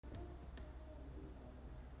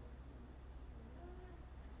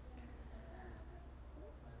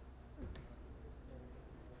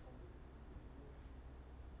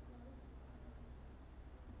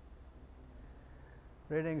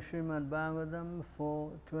Reading Srimad Bhagavatam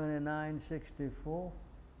 4:29-64.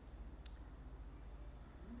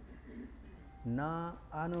 Na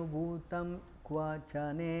anubhutam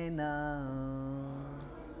kvachanena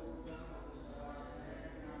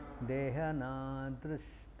dehana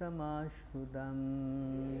drishtamashrutam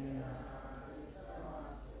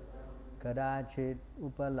kadachit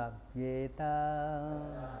upalabhyeta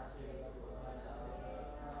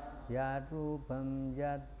yad rupam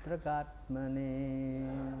yatra katmane.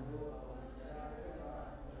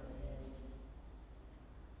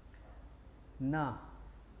 Na,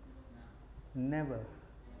 never.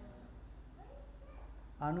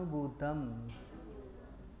 Anubhutam,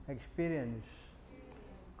 experience.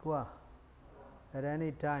 Kva, at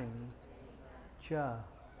any time. Cha,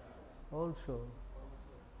 also.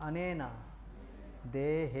 Anena,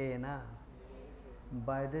 dehena,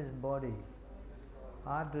 by this body.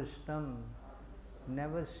 Adrishtam,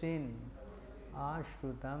 never seen.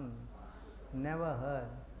 Ashrutam, never heard.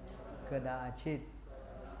 Kadachit,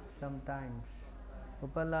 sometimes.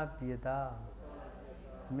 Upalabhyata,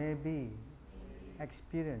 may be.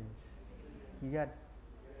 Experience. Yat,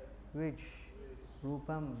 which.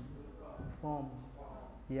 Rupam, form.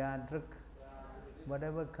 Yadrak,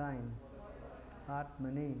 whatever kind.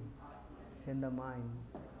 Atmani, in the mind.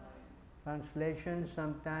 Translation: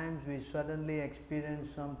 sometimes we suddenly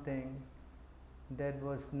experience something that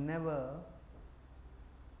was never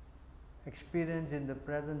experienced in the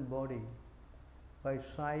present body, by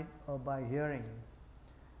sight or by hearing.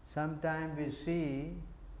 Sometimes we see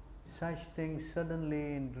such things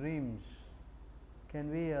suddenly in dreams.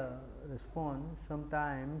 Can we respond?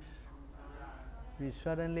 Sometimes we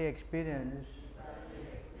suddenly experience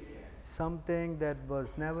something that was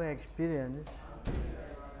never experienced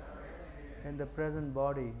in the present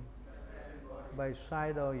body, by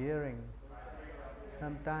sight or hearing.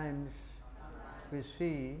 Sometimes we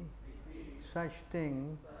see such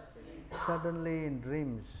thing suddenly in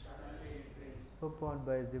dreams. Purport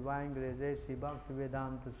by His Divine Grace A.C.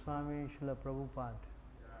 Bhaktivedanta Swami Srila Prabhupada.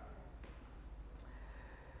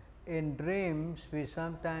 In dreams we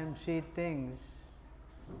sometimes see things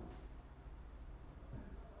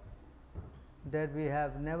that we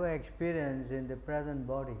have never experienced in the present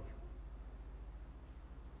body.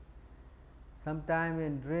 Sometimes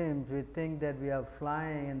in dreams we think that we are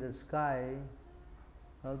flying in the sky,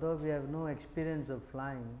 although we have no experience of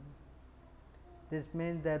flying. This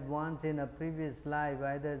means that once in a previous life,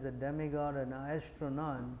 either as a demigod or an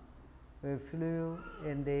astronaut, we flew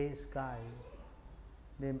in the sky.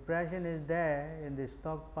 The impression is there in the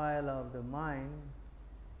stockpile of the mind,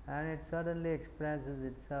 and it suddenly expresses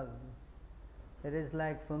itself. It is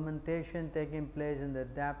like fermentation taking place in the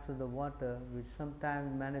depths of the water, which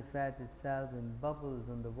sometimes manifests itself in bubbles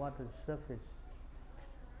on the water's surface.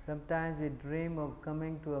 Sometimes we dream of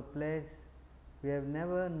coming to a place we have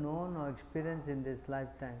never known or experienced in this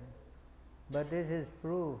lifetime. But this is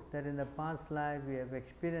proof that in the past life we have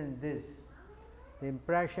experienced this. The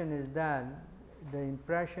impression is that the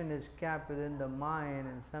impression is kept within the mind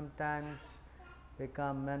and sometimes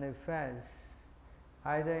become manifest,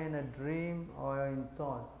 either in a dream or in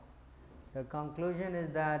thought. The conclusion is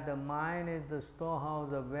that the mind is the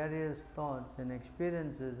storehouse of various thoughts and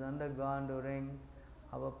experiences undergone during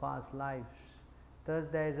our past lives. Thus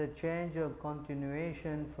there is a change or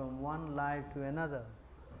continuation from one life to another,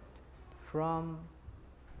 from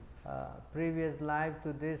previous life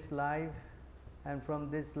to this life, and from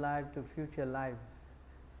this life to future life.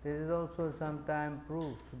 This is also sometimes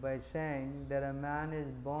proved by saying that a man is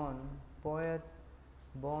born poet,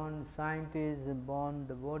 born scientist, born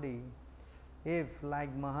devotee. If,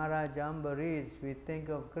 like Maharaj Ambarish, we think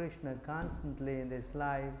of Krishna constantly in this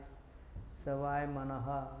life, Savai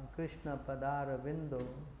Manaha, Krishna Padara Vindo,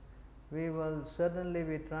 we will certainly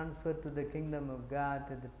be transferred to the kingdom of God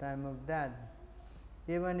at the time of death.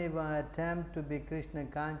 Even if our attempt to be Krishna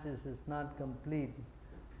conscious is not complete,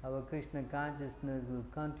 our Krishna consciousness will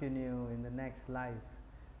continue in the next life.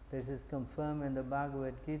 This is confirmed in the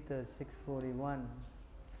Bhagavad Gita 6:41.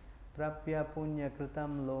 Prapya punya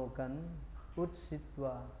kritam lokan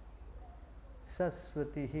utsitva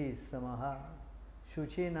sasvatihi samaha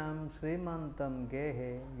Shuchinam Srimantam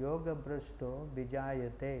Gehe Yoga Brashto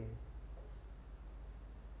Vijayate.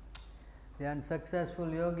 The unsuccessful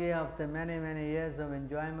yogi, after many years of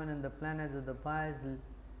enjoyment in the planets of the pious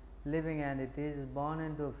living entities, is born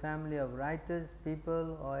into a family of righteous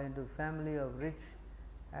people or into a family of rich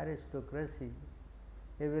aristocracy.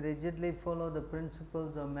 If we rigidly follow the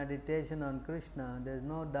principles of meditation on Krishna, there is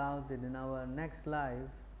no doubt that in our next life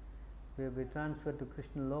we will be transferred to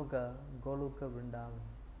Krishna Loka, Goloka Vrindavan.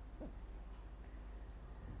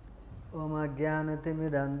 Om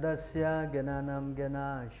Ajnanatimirandasya Gyananam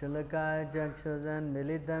Gyanashulakaya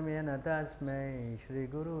Chakshuzanmilitam Yena Tasmai Shri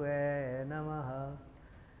Guruve Namaha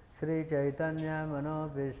Shri Chaitanya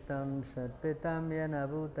Manobhishtam Satpitam Yena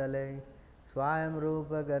Bhutale Swayam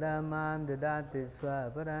Rupa Gadamam Didati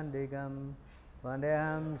Swaparandikam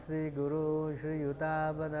Vandeham Shri Guru Shri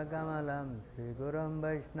Yutapada Kamalam Shri Gurum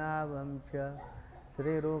Vaishnavam Cha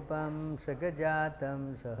Shri Rupam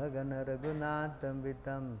Sakajatam Sahagana Raghunatam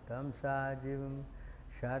Vitam Tam Sajivam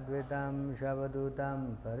Shadvitam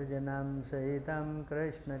Shavadutam Parjanam Sahitam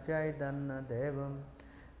Krishna Chaitanya Devam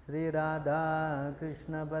Shri Radha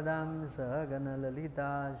Krishna Padam Sahagana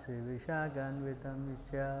Lalita Shri Vishaganvitam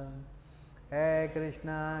Isya He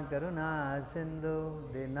Krishna Karuna Sindhu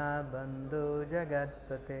Dinabandhu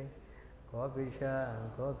Jagatpate Gopisha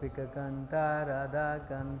Gopika Kanta Radha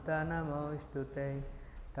Kanta Namostute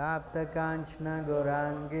Tapta Kanchna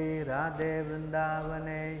Gorangi Radhe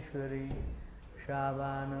Vrindavaneshwari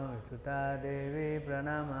Shavano Sutta Devi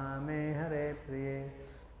Pranamami Hare Priye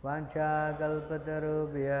Vancha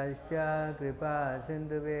Kalpatarubhyascha Kripa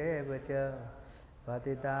Sindhuvevacha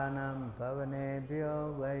Patitanam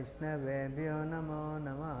Pavanebhyo Vaishnavebhyo Namo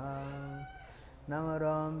Namaha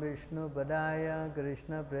Namaram Vishnu Padaya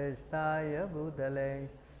Krishna Prestaya Bhutale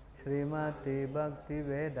Srimati Bhakti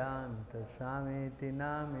Vedanta Samiti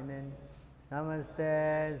Namine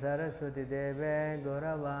Namaste Saraswati Deve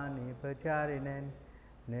Gauravani Pacharine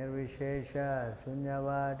Nirvishesha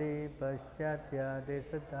Sunyavadi Paschatya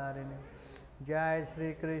Desatarine Jai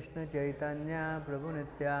Shri Krishna Chaitanya Prabhu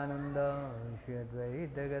Nityananda Shri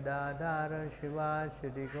Advaita Gadadhara Shiva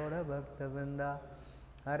Shri Gaura Bhakta Vrinda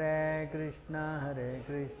Hare Krishna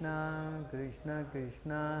Krishna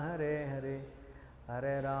Krishna Hare Hare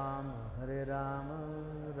Hare Rama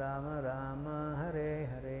Rama Rama Hare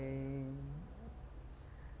Hare.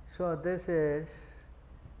 So this is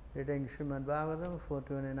reading Srimad Bhagavatam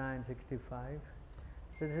 429-65.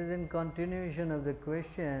 This is in continuation of the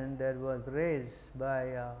question that was raised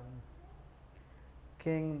by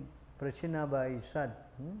King Prachinabhai.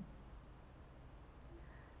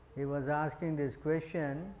 He was asking this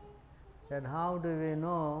question that how do we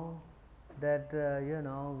know that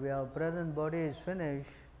our present body is finished,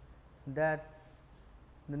 that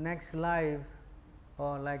the next life,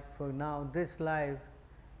 or like for now this life,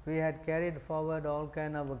 we had carried forward all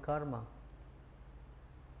kind of a karma.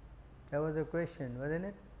 That was the question, wasn't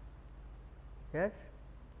it? Yes?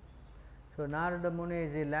 So Narada Muni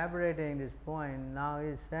is elaborating this point. Now he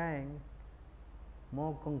is saying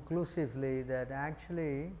more conclusively that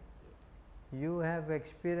actually you have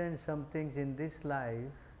experienced some things in this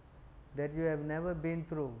life that you have never been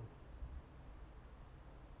through.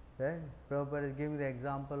 Right? Prabhupada is giving the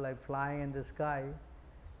example like flying in the sky,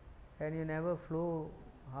 and you never flew.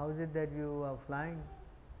 How is it that you are flying?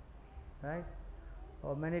 Right?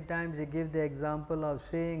 Or many times he gives the example of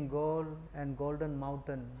seeing gold and golden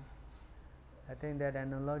mountain. I think that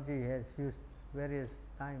analogy has used various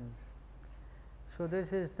times. So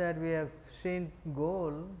this is that we have seen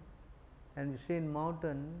gold and we've seen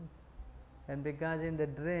mountain, and because in the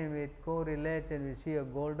dream it correlates and we see a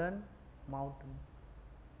golden mountain.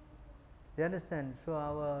 You understand? So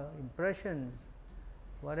our impressions,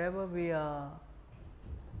 whatever we are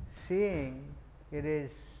seeing, it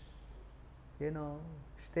is,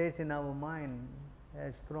 stays in our mind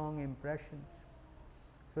as strong impressions.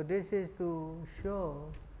 So this is to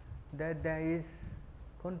show that there is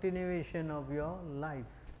continuation of your life.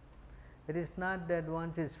 It is not that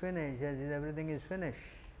once it's finished, as everything is finished.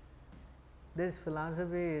 This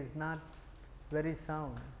philosophy is not very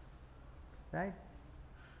sound, right?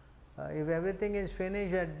 If everything is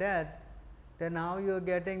finished at death, then how you are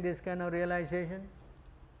getting this kind of realization?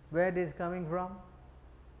 Where it is coming from?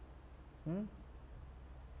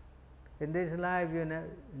 In this life,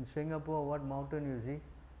 in Singapore, what mountain you see?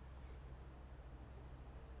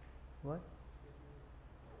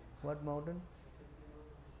 What mountain?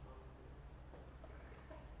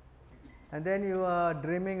 And then you are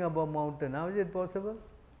dreaming about mountain. How is it possible?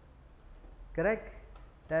 Correct?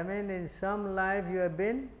 That means in some life you have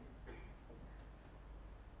been,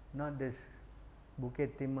 not this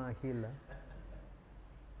Bukit Timah hill.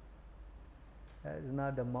 That is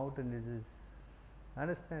not a mountain, it is,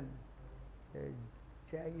 understand?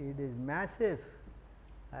 It is massive.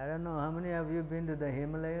 I don't know how many of you been to the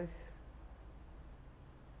Himalayas?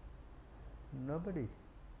 Nobody.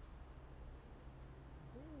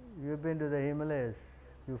 You've been to the Himalayas.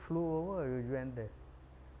 You flew over or you went there?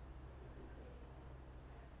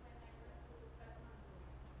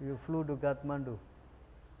 You flew to Kathmandu.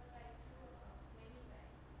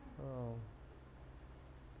 Oh.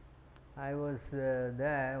 I was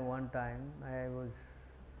there one time. I was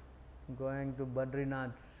going to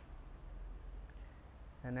Badrinath,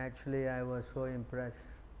 and actually I was so impressed.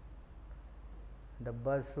 The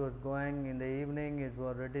bus was going in the evening, it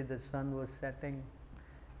was already the sun was setting,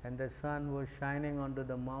 and the sun was shining onto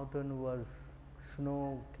the mountain, was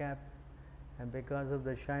snow capped, and because of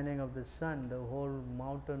the shining of the sun, the whole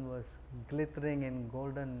mountain was glittering in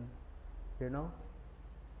golden,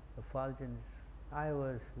 effulgence. I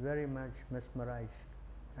was very much mesmerized,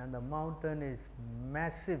 and the mountain is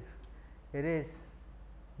massive. It is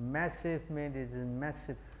massive, means it is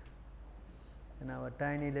massive, and our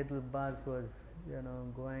tiny little bus was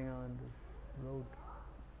going on this road.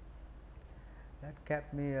 That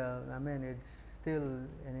kept me, it's still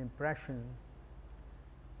an impression.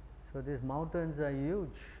 So these mountains are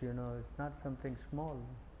huge, it's not something small.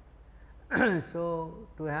 So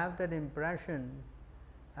to have that impression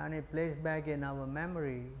and it placed back in our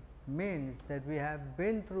memory means that we have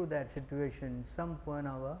been through that situation in some point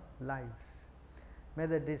of our lives,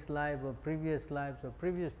 whether this life or previous lives or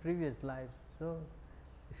previous lives. So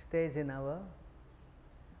it stays in our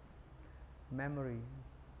memory.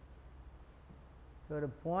 So the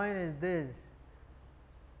point is this,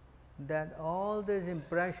 that all these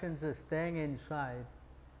impressions are staying inside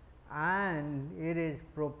and it is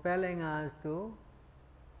propelling us to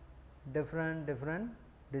different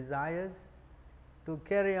desires to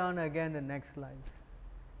carry on again the next life.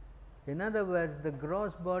 In other words, the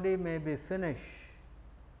gross body may be finished,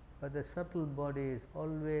 but the subtle body is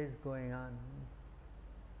always going on.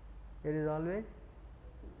 It is always.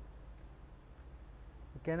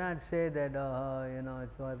 You cannot say that,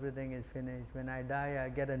 so everything is finished. When I die, I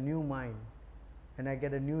get a new mind and I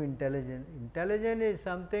get a new intelligence. Intelligence is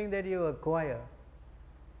something that you acquire,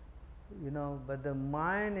 but the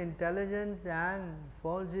mind, intelligence and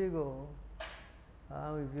false ego,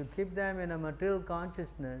 if you keep them in a material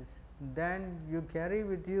consciousness, then you carry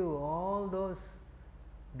with you all those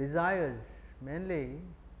desires, mainly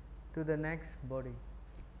to the next body.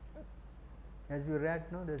 As we read,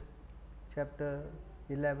 this chapter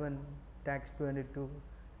 11, text 22,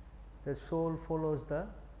 the soul follows the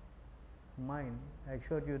mind. I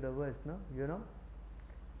showed you the verse,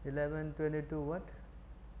 11:22, what?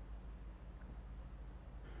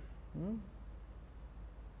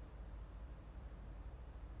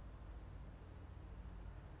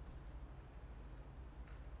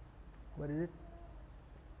 What is it?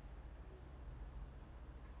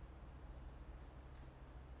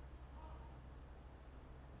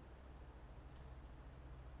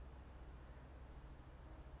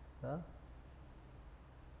 Huh?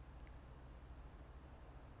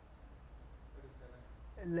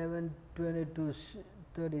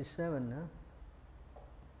 11:22:37, huh?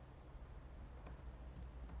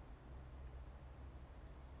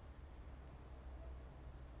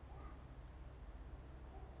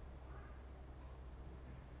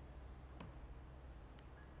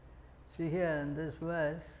 See here in this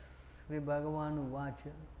verse, Sri Bhagavan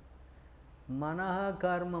Uvacha, Manaha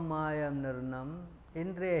karma mayam nirnam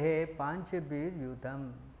indrihe panchibir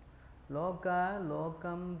yutam loka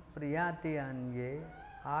lokam priyati anye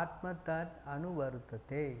atma tat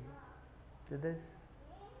anuvartate. So this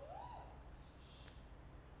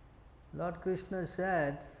Lord Krishna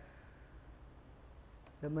said,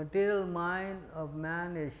 the material mind of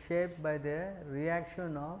man is shaped by the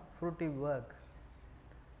reaction of fruitive work.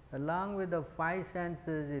 Along with the five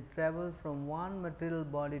senses, it travels from one material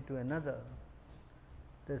body to another.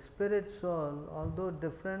 The spirit soul, although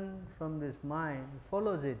different from this mind,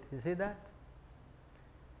 follows it. You see that?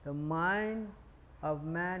 The mind of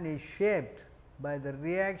man is shaped by the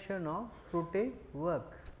reaction of fruitive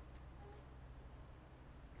work.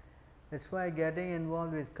 That's why getting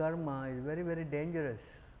involved with karma is very, very dangerous.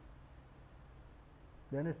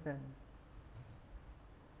 You understand?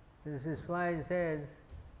 This is why it says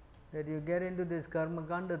that you get into this karma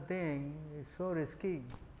kanda thing is so risky,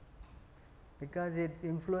 because it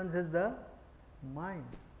influences the mind.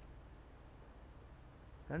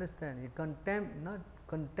 Understand? It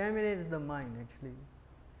contaminates the mind actually.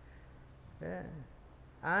 Yeah.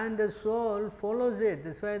 And the soul follows it.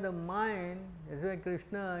 That's why the mind, that's why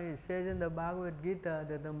Krishna says in the Bhagavad Gita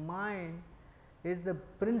that the mind is the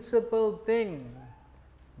principal thing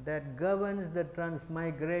that governs the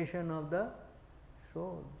transmigration of the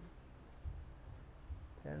soul.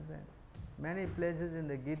 Understand? Many places in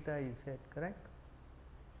the Gita he said, correct?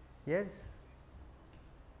 Yes?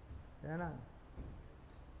 Yeah, no?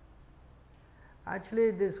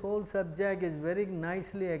 Actually, this whole subject is very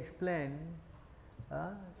nicely explained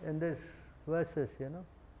in this verses,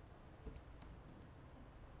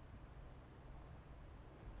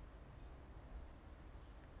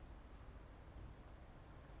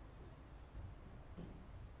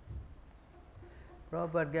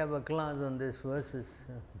 Prabhupada gave a class on these verses.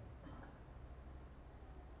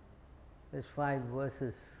 These 5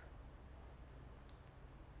 verses.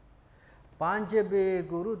 Panchabi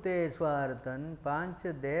kurute swartan,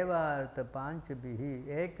 pancha devartha panchabhihi,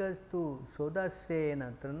 ekastu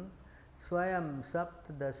sodasena tran, swayam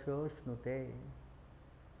saptadasoshnute.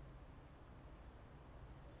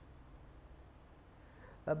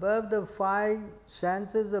 Above the 5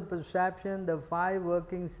 senses of perception, the 5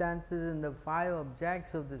 working senses and the 5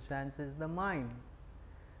 objects of the senses, the mind,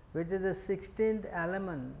 which is the 16th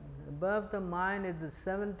element. Above the mind is the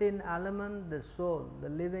 17th element, the soul, the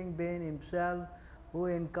living being himself, who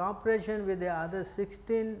in cooperation with the other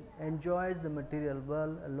 16 enjoys the material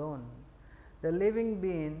world alone. The living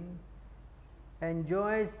being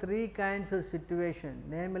enjoys 3 kinds of situation,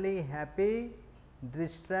 namely happy,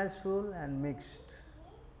 distressful and mixed.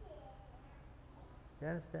 You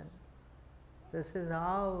understand? This is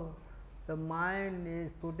how the mind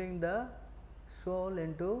is putting the soul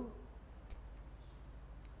into,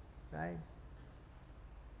 right?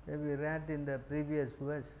 That we read in the previous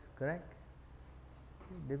verse, correct?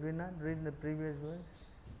 Did we not read in the previous verse?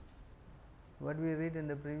 What we read in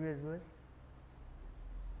the previous verse?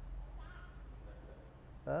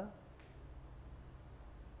 Huh?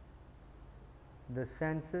 The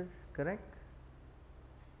senses, correct?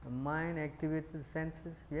 The mind activates the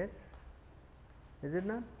senses, yes? Is it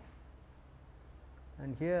not?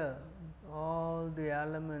 And here all the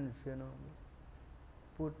elements,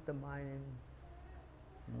 put the mind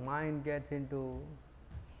in. Mind gets into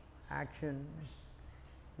action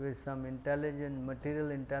with some intelligence, material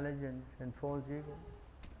intelligence and false ego.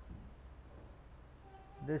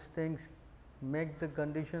 These things make the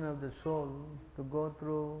condition of the soul to go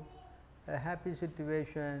through a happy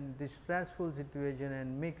situation, distressful situation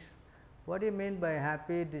and mixed. What do you mean by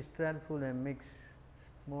happy, distressful and mixed?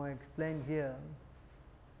 More explained here.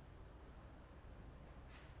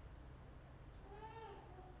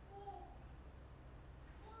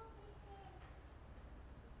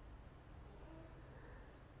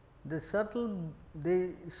 The subtle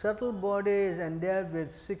body is endowed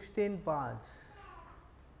with 16 parts.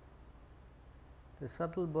 The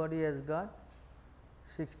subtle body has got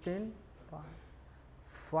 16 parts.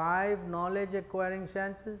 5 knowledge acquiring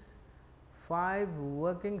senses, 5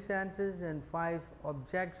 working senses and 5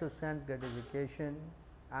 objects of sense gratification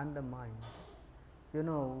and the mind. You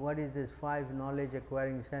know what is this 5 knowledge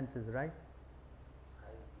acquiring senses, right?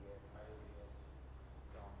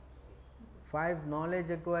 5 knowledge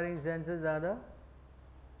acquiring senses are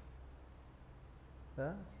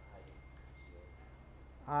the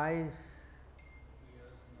eyes.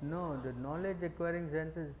 No, the knowledge acquiring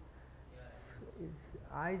senses.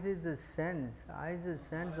 Eyes is the sense. Eyes is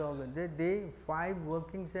sense organ. They 5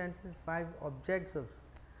 working senses, 5 objects of.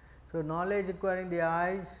 So knowledge acquiring the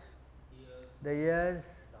eyes, the ears,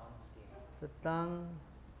 the tongue,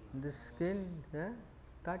 the skin,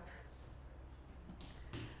 touch.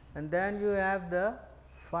 And then you have the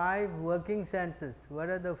 5 working senses. What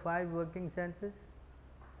are the 5 working senses?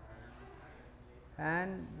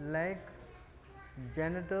 Hand, leg,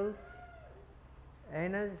 genitals,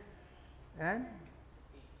 anus and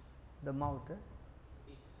the mouth.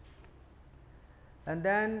 And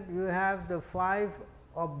then you have the 5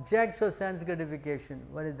 objects of sense gratification.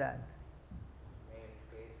 What is that?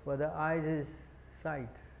 For the eyes is sight,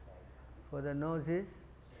 for the nose is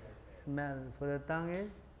smell, for the tongue is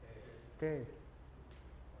taste.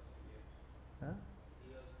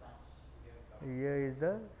 Ear is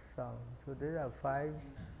the sound. So these are 5.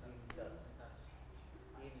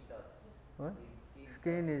 What?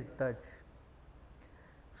 Skin is touch.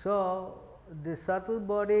 So the subtle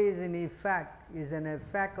body is an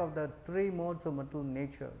effect of the 3 modes of material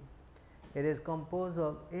nature. It is composed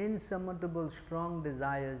of insurmountable strong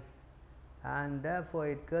desires, and therefore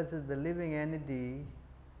it causes the living entity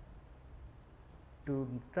to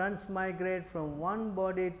transmigrate from one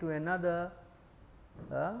body to another.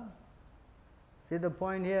 See the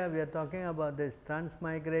point here, we are talking about this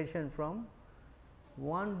transmigration from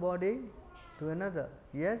one body to another.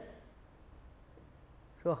 Yes?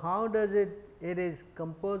 So how does it? It is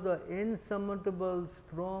composed of insurmountable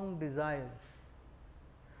strong desires.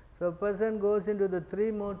 So a person goes into the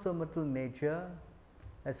 3 modes of material nature.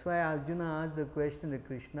 That's why Arjuna asked the question to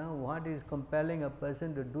Krishna, what is compelling a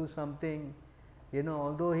person to do something,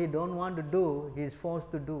 although he don't want to do, he is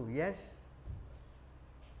forced to do. Yes?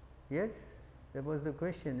 Yes? That was the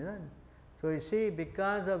question. So you see,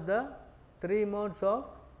 because of the 3 modes of,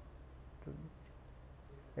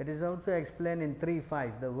 it is also explained in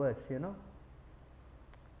 3.5, the verse,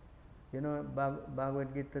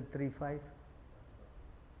 Bhagavad Gita 3.5.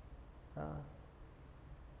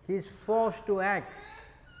 he is forced to act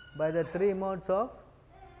by the three modes of,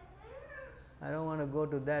 I don't want to go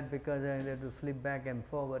to that because I have to flip back and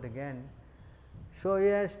forward again. So he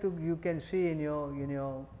has to, you can see in your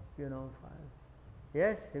file.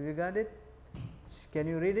 Yes, have you got it? Can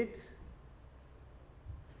you read it?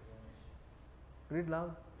 Read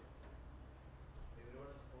loud.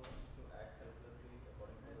 Everyone is forced to act helplessly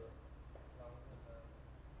according to the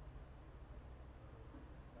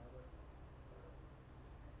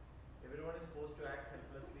Everyone is forced to act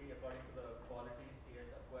helplessly according to the qualities he has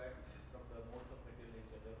acquired from the modes of material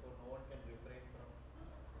nature. Therefore, no one can refrain from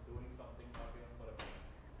doing something, not even for a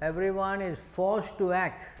minute. Everyone is forced to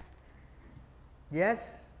act. Yes?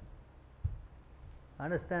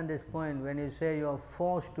 Understand this point. When you say you are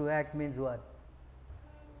forced to act means what?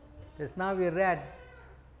 Just now we read,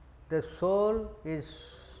 the soul is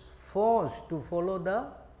forced to follow the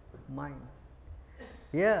mind.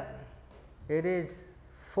 Here, it is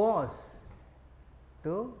forced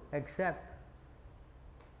to accept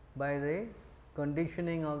by the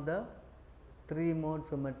conditioning of the three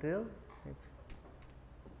modes of material nature.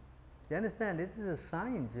 You understand? This is a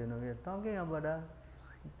science, we are talking about a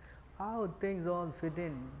science, how things all fit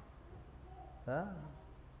in.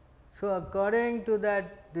 So according to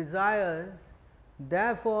that desires,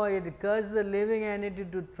 therefore it occurs the living entity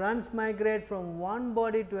to transmigrate from one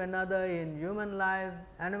body to another in human life,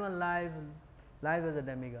 animal life, life as a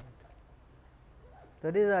demigod. So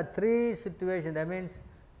these are three situations. That means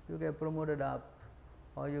you get promoted up,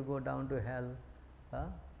 or you go down to hell,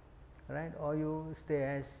 right? Or you stay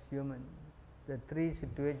as human. The three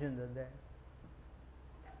situations are there.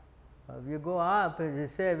 If you go up, as you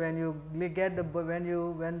say, when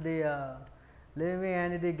the living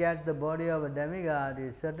entity gets the body of a demigod, he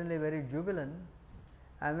is certainly very jubilant,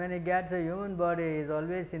 and when he gets a human body, he is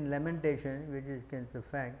always in lamentation, which is a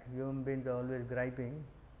fact. Human beings are always griping.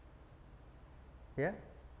 Yeah.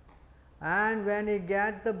 And when he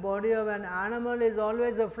gets the body of an animal, he is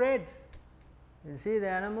always afraid. You see the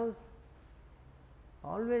animals?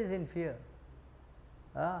 Always in fear.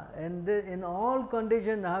 And in all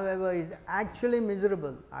conditions, however, is actually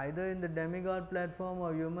miserable. Either in the demigod platform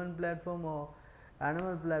or human platform or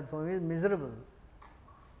animal platform, is miserable.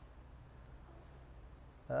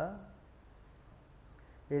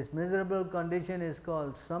 His miserable condition is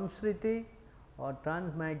called samsriti or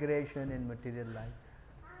transmigration in material life.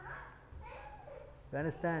 You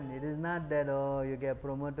understand? It is not that, you get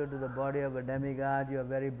promoted to the body of a demigod, you are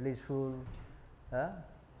very blissful.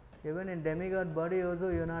 Even in demigod body also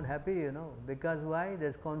you are not happy, because why? There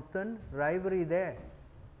is constant rivalry there.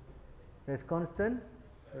 There is constant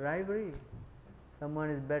rivalry.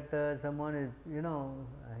 Someone is better, someone is,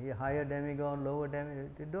 higher demigod, lower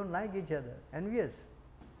demigod. They don't like each other, envious.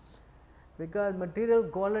 Because material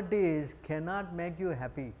qualities cannot make you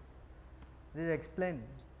happy. This is explained.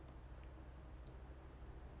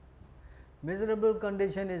 Miserable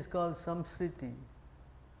condition is called samsriti.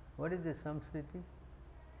 What is the samsriti?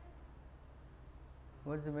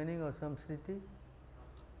 What is the meaning of samsriti?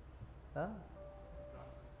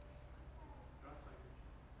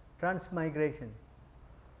 Transmigration.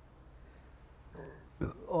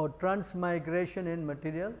 Or transmigration in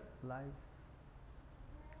material life.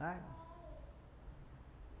 Right?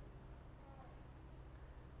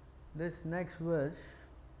 This next verse,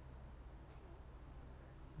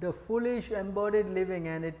 the foolish embodied living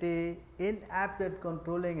entity, inapt at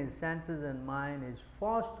controlling his senses and mind, is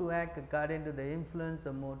forced to act according to the influence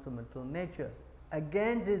of modes of material nature,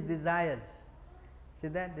 against his desires. See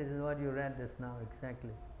that? This is what you read just now, exactly.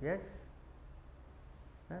 Yes?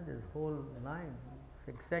 This whole line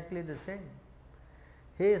is exactly the same.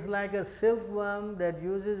 He is like a silkworm that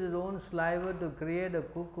uses his own saliva to create a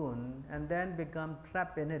cocoon and then become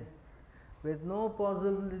trapped in it, with no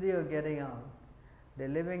possibility of getting out. The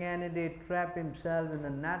living entity traps himself in a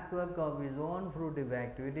network of his own fruitive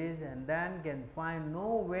activities and then can find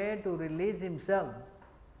no way to release himself.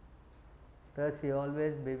 Thus he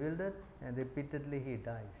always bewildered and repeatedly he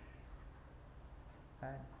dies.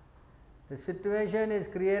 Right? The situation is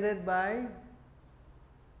created by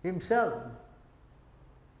himself.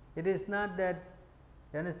 It is not that,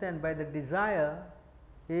 you understand, by the desire,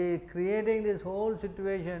 he is creating this whole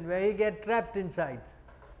situation where he gets trapped inside.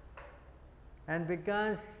 And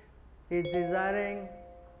because he is desiring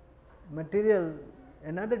material,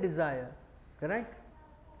 another desire, correct?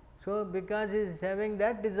 So because he is having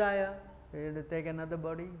that desire, he has to take another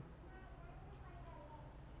body.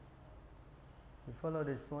 You follow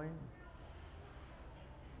this point?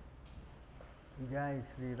 Jai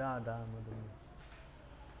Sri Radha Madhuri.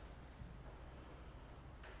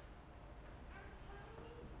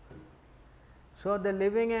 So the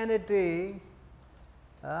living entity,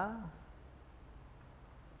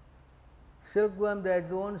 silkworm has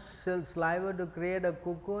its own silk saliva to create a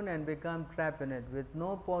cocoon and become trapped in it with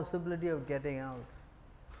no possibility of getting out.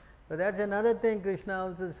 So that's another thing Krishna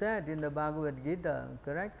also said in the Bhagavad Gita,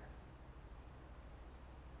 correct?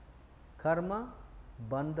 Karma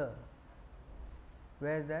bandha.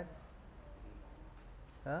 Where is that?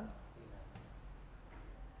 Huh?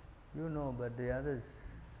 You know, but the others.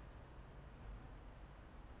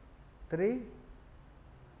 3,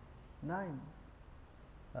 9.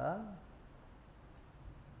 Huh?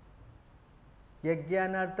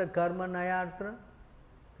 Yajnanartha karma nayartra,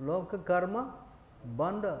 loka karma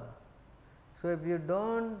bandha. So if you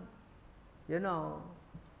don't,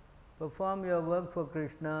 perform your work for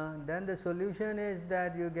Krishna, then the solution is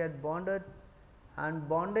that you get bonded. And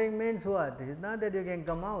bonding means what? It's not that you can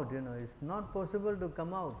come out, it's not possible to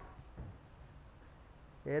come out.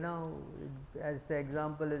 As the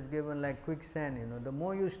example is given like quicksand, the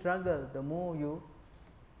more you struggle, the more you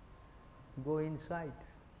go inside.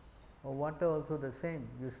 Or water also the same.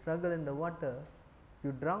 You struggle in the water,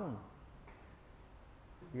 you drown.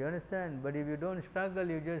 You understand? But if you don't struggle,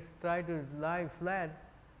 you just try to lie flat,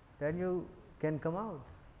 then you can come out.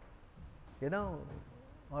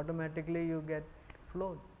 Automatically you get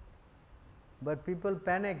float. But people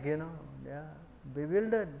panic, they are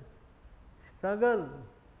bewildered, struggle.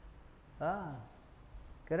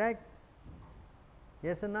 Correct?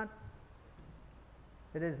 Yes or not?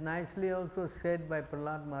 It is nicely also said by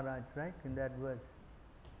Prahlad Maharaj, right, in that verse.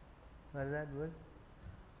 What is that verse?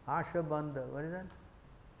 Asha bandha. What is that?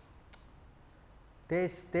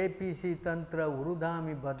 Te pisi tantra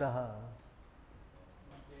vrudhami badaha.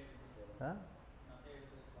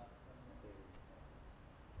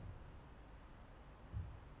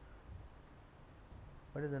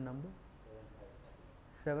 What is the number?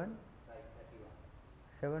 7?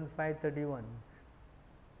 7531.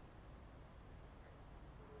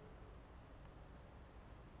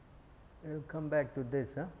 We'll come back to this.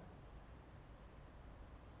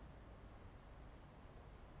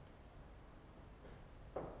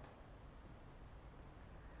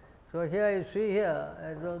 So here you see here,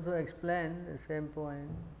 as also explained, the same point.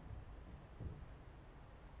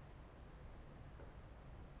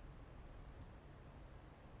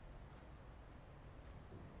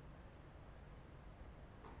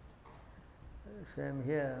 Same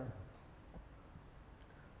here.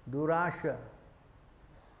 Durasha,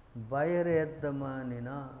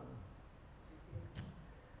 Bhairetamanina.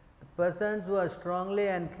 Persons who are strongly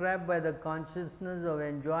entrapped by the consciousness of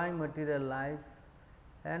enjoying material life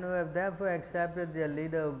and who have therefore accepted their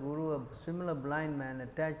leader or guru, a similar blind man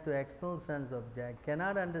attached to external sense object,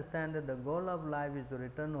 cannot understand that the goal of life is to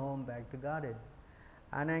return home back to Godhead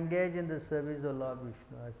and engage in the service of Lord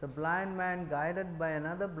Vishnu. As a blind man guided by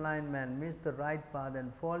another blind man miss the right path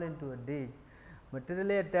and fall into a ditch,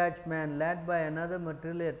 materially attached man led by another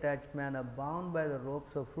materially attached man are bound by the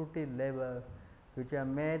ropes of fruitive labor which are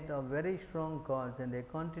made of very strong cords, and they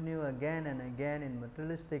continue again and again in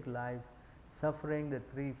materialistic life, suffering the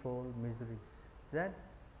threefold miseries. That's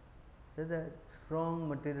a strong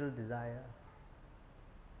material desire.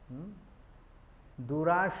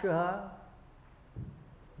 Durashaha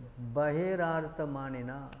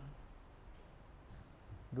Bahirarthamanina.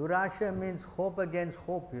 Durasha means hope against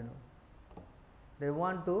hope, They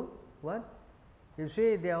want to, what? You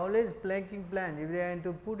see, they are always making plans. If they are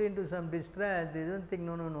to put into some distress, they don't think,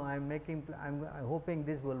 no, I'm hoping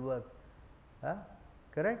this will work.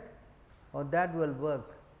 Correct? Or that will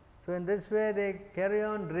work. So in this way they carry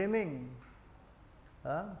on dreaming.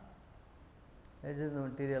 This is the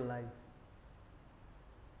material life.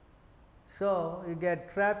 So you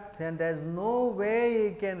get trapped and there is no way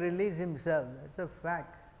he can release himself. That's a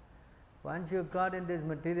fact. Once you're caught in this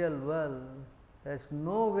material world, there's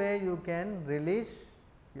no way you can release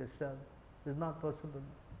yourself. It's not possible.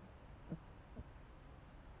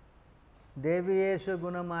 Devi Esha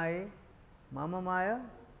Gunamaya, Mama Maya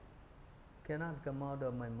cannot come out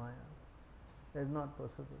of my Maya. It's not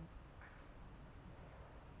possible.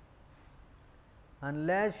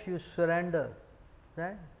 Unless you surrender.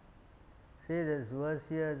 Right? See, this verse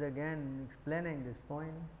here is again explaining this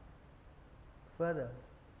point further.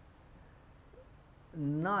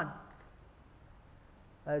 Not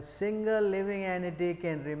a single living entity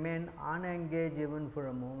can remain unengaged even for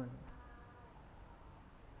a moment.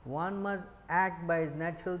 One must act by his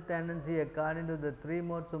natural tendency according to the three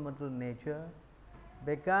modes of material nature,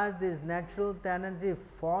 because this natural tendency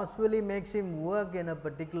forcefully makes him work in a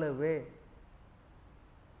particular way.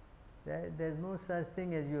 There is no such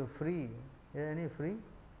thing as you are free. Is any free?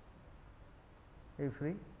 Are you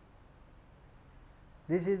free?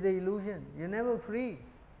 This is the illusion. You're never free.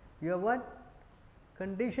 You are what?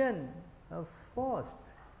 Conditioned or forced.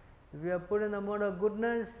 If you are put in the mode of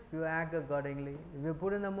goodness, you act accordingly. If you are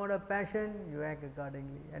put in the mode of passion, you act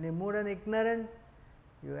accordingly. And in mode of ignorance,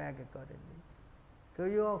 you act accordingly. So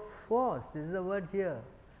you are forced. This is the word here.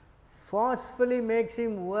 Forcefully makes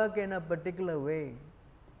him work in a particular way.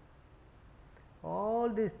 All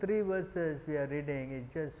these three verses we are reading is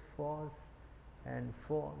just force and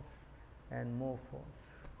more force.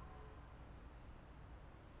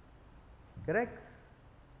 Correct?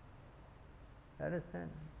 Understand?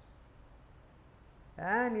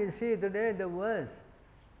 And you see today the verse,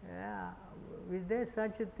 is there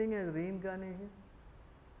such a thing as reincarnation?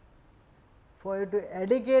 For you to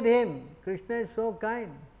educate him, Krishna is so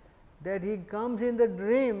kind that he comes in the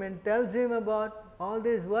dream and tells him about all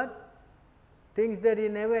these what? Things that he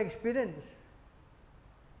never experienced.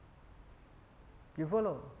 You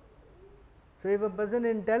follow? So if a person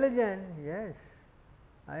is intelligent, yes,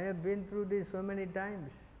 I have been through this so many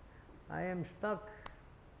times. I am stuck.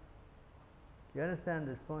 You understand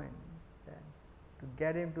this point? To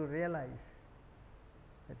get him to realize.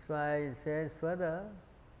 That's why it says further,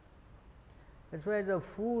 that's why it's a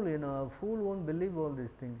fool, a fool won't believe all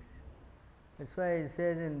these things. That's why it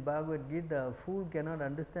says in Bhagavad Gita, a fool cannot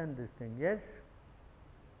understand this thing. Yes?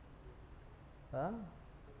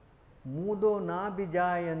 Mudo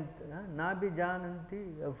nabijananti.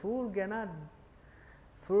 A fool cannot.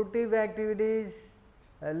 Fruitive activities,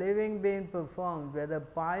 a living being performs, whether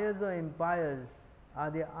pious or impious,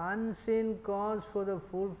 are the unseen cause for the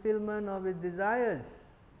fulfillment of his desires.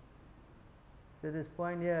 So this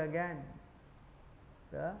point here again.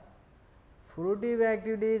 The fruitive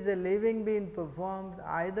activities a living being performs,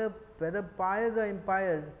 either whether pious or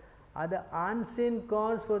impious, are the unseen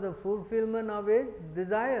cause for the fulfillment of his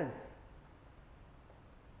desires.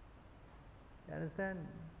 You understand?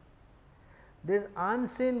 This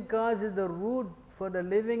unseen cause is the root for the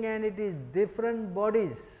living entity's different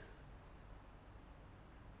bodies.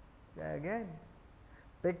 Again,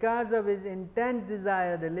 because of his intense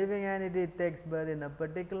desire, the living entity takes birth in a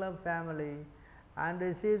particular family and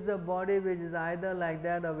receives a body which is either like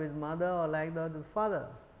that of his mother or like that of his father.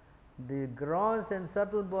 The gross and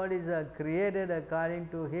subtle bodies are created according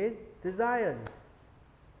to his desires.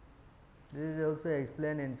 This is also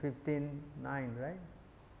explained in 15:9, right?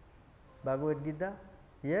 Bhagavad Gita?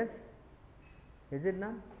 Yes? Is it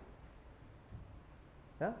not?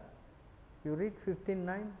 Yeah? You read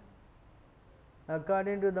 15:9?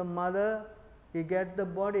 According to the mother, he gets the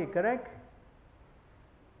body, correct?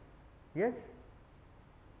 Yes?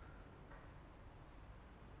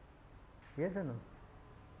 Yes or no?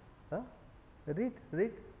 Huh?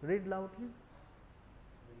 Read loudly.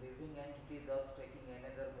 The living entity thus taking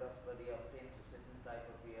another gross body obtains a certain type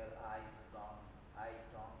of ear, tongue,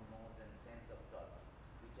 nose and sense of touch,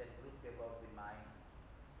 which are grouped about the mind.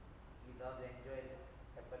 He thus enjoys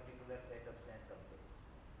a particular set of sense objects.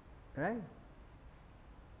 Right?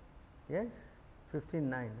 Yes?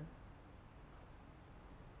 15:9.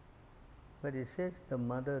 But it says the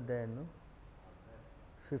mother there, no?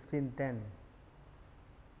 15:10.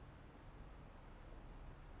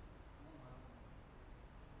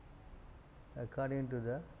 According to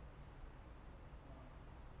the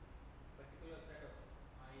particular set of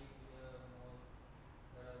eye, ear, nose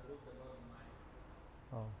that are grouped about the mind.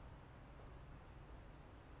 oh,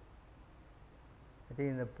 I think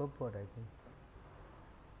in the purport, I think.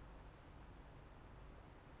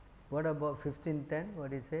 What about 15:10?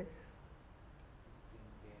 What it says?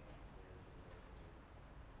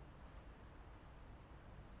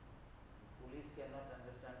 Police cannot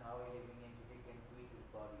understand how a living entity can quit his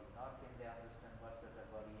body, nor can they understand what sort of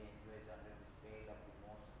body he enjoys under the spell of the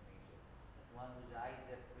most of nature. But one whose eyes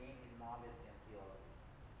are trained in knowledge can see all this.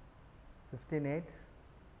 15:8.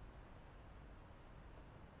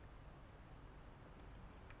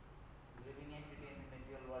 Living entity in the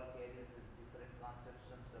material world carries different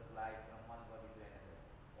conceptions of life from one body to another,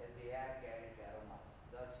 as the air carries aromas.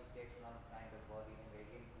 Thus he takes one kind of body and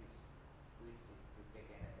again quits it to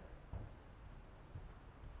take another.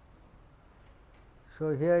 So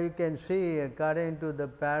here you can see, according to the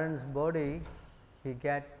parent's body, he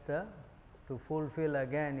gets to fulfill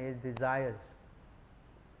again his desires.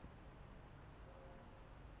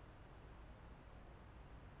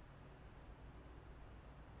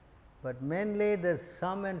 But mainly the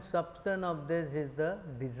sum and substance of this is the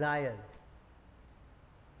desires,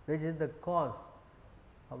 which is the cause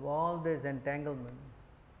of all this entanglement.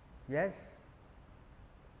 Yes?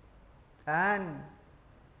 And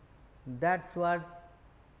that's what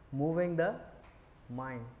moving the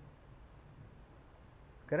mind.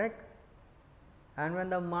 Correct? And when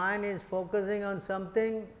the mind is focusing on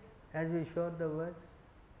something, as we showed the verse,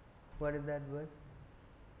 what is that verse?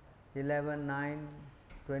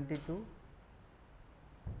 11:9:22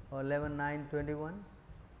 or 11:9:21?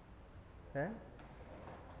 Eh?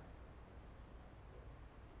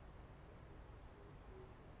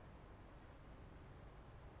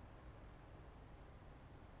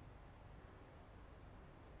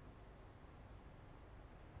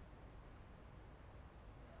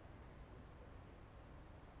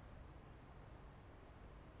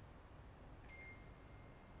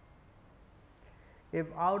 If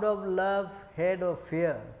out of love, hate or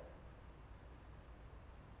fear,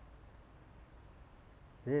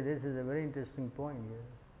 this is a very interesting point here.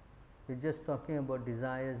 We're just talking about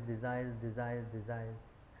desires, desires, desires, desires.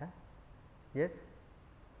 Huh? Yes?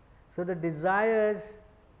 So the desires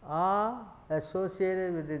are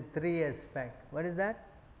associated with the three aspects. What is that?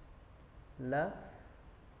 Love,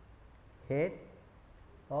 hate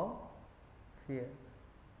or fear.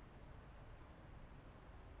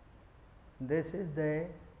 This is the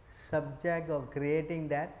subject of creating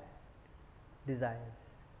that desires.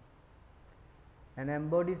 An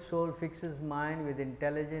embodied soul fixes mind with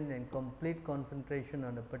intelligence and complete concentration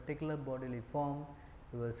on a particular bodily form.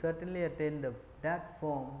 He will certainly attain that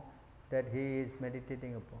form that he is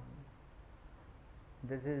meditating upon.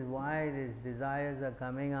 This is why these desires are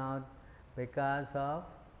coming out, because of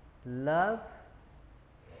love,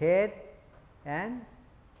 hate and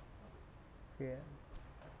fear.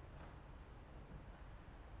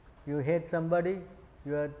 You hate somebody,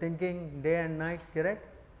 you are thinking day and night, correct?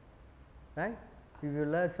 Right? If you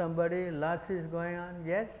love somebody, lust is going on,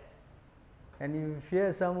 yes. And if you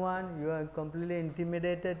fear someone, you are completely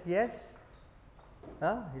intimidated, yes.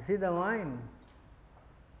 You see the mind,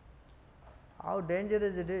 how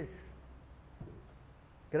dangerous it is,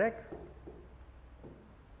 correct?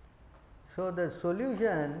 So the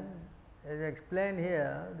solution, as explained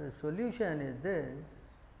here, the solution is this.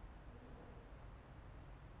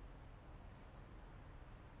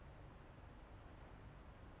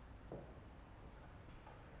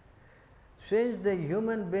 Since the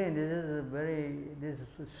human being,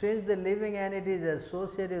 since the living entity is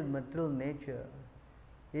associated with material nature,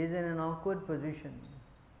 he is in an awkward position.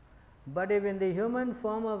 But if in the human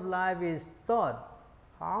form of life is taught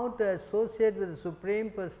how to associate with the Supreme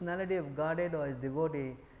Personality of Godhead or his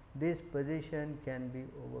devotee, this position can be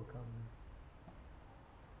overcome.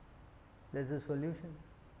 That's the solution.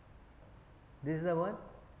 This is the what?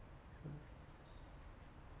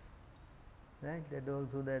 Right? That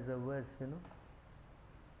also there's a verse,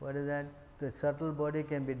 What is that? The subtle body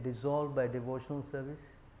can be dissolved by devotional service.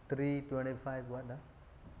 3:25 what?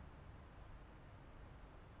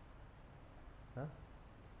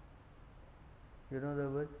 You know the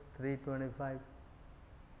verse? 3:25.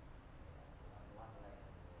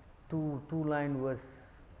 Two line verse.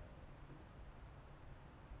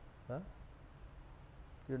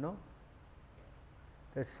 You know?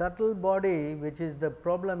 The subtle body, which is the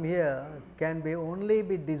problem here, can be only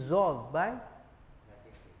be dissolved by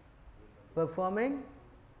performing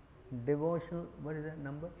devotional. What is that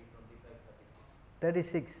number?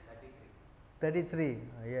 36. 33.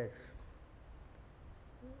 Yes.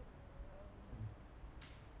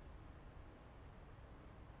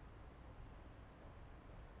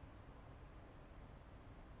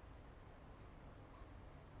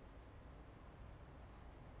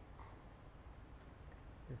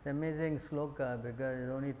 It's amazing sloka because it's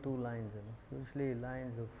only 2 lines. Usually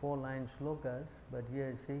lines are 4 line slokas, but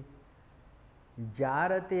here see,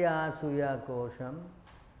 Jarati asuya kosham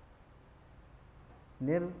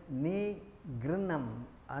nigrinam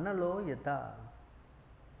analo yata.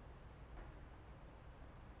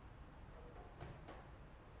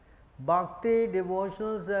 Bhakti,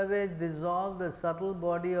 devotional service dissolve the subtle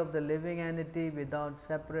body of the living entity without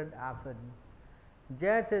separate effort.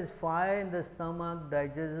 Just as fire in the stomach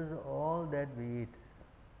digests all that we eat.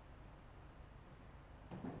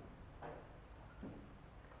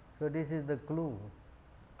 So this is the clue.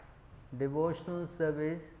 Devotional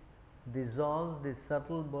service dissolves the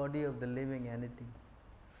subtle body of the living entity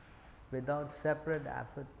without separate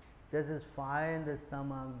effort. Just as fire in the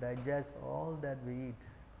stomach digests all that we eat.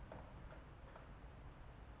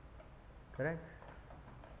 Correct?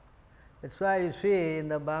 That's why you see in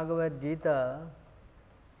the Bhagavad Gita,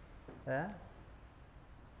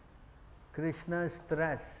 Krishna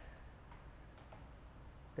stress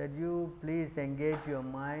that you please engage your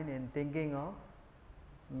mind in thinking of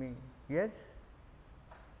me. Yes?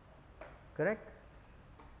 Correct?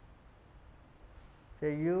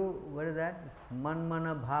 Say you, what is that? Man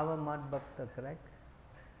mana bhava mad bhakta, correct?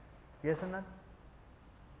 Yes or not?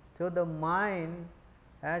 So the mind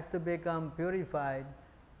has to become purified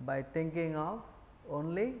by thinking of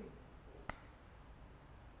only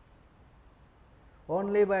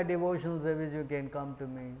by devotional service you can come to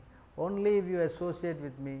me, only if you associate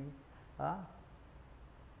with me.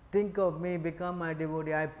 Think of me, become my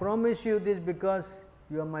devotee. I promise you this because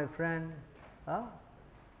you are my friend.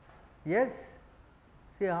 Yes?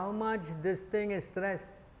 See how much this thing is stressed.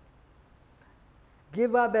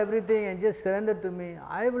 Give up everything and just surrender to me.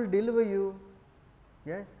 I will deliver you.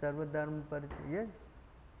 Yes? Sarvadharma Parityaya. Yes?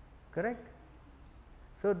 Correct?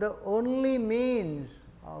 So the only means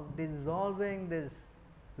of dissolving this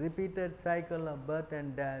repeated cycle of birth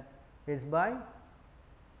and death is by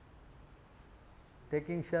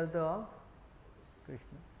taking shelter of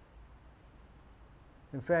Krishna.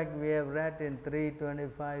 In fact, we have read in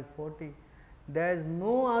 3:25:40, there is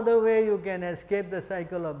no other way you can escape the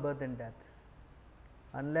cycle of birth and death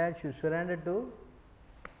unless you surrender to.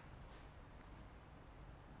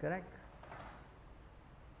 Correct?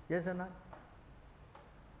 Yes or not?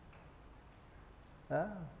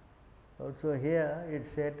 Also here,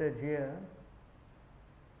 it's stated here,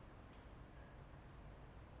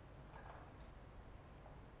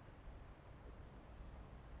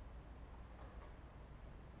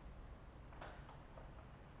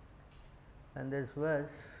 and this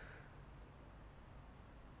verse,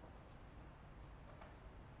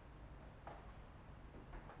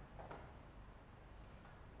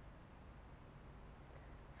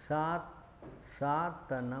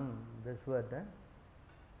 Satanam, this word,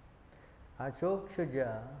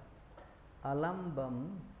 Achokshaja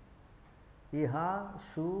alambam iha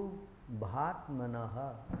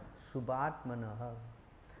subhatmanaha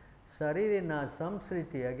saririna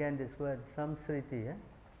samsriti, again this word samsriti,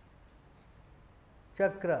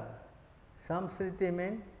 chakra, samsriti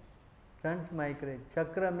means transmigrate,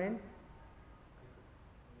 chakra means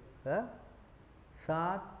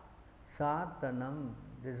satanam,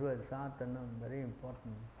 this word satanam, very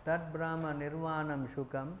important. Tat brahma nirvanam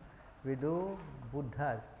shukam vidu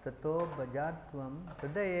buddhas tato bhajatvam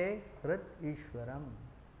hridaye hrit ishwaram.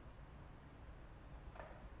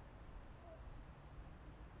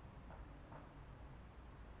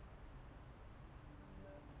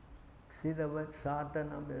 See the word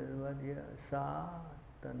satanam, is what here,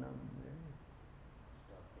 satanam.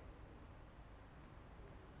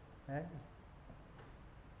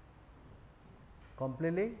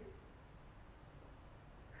 Completely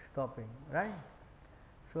stopping, right?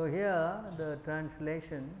 So here the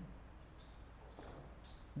translation,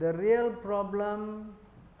 the real problem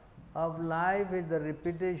of life is the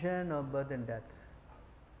repetition of birth and death.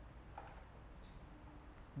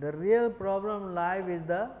 The real problem of life is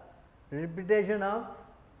the repetition of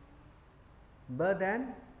birth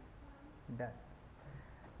and death,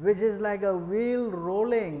 which is like a wheel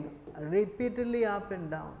rolling repeatedly up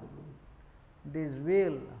and down. This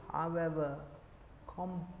wheel, however,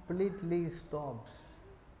 completely stops.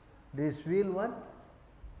 This wheel what?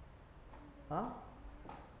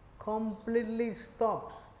 Completely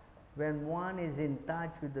stops when one is in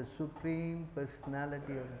touch with the Supreme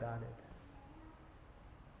Personality of Godhead.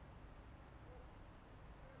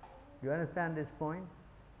 You understand this point?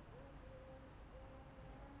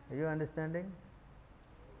 Are you understanding?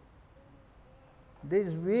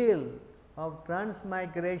 This wheel of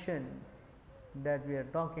transmigration that we are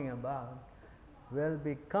talking about will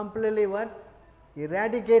be completely what?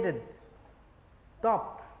 Eradicated,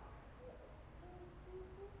 stopped.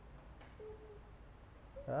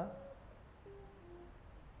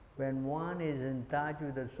 When one is in touch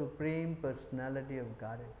with the Supreme Personality of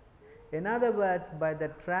Godhead. In other words, by the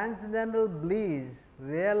transcendental bliss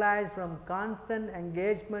realized from constant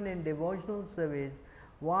engagement in devotional service,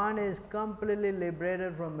 one is completely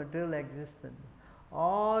liberated from material existence.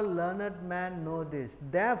 All learned men know this.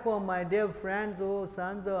 Therefore, my dear friends, O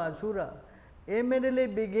sons of Asura, immediately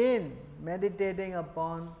begin meditating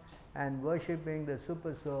upon and worshipping the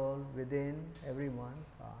Super Soul within everyone's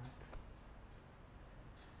heart.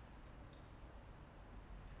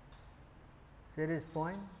 See this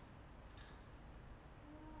point?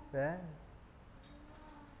 There.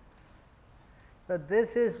 So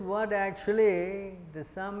this is what actually the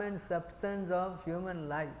sum and substance of human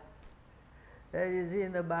life. As you see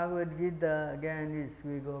in the Bhagavad Gita, again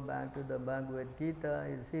we go back to the Bhagavad Gita,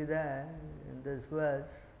 you see that in this verse,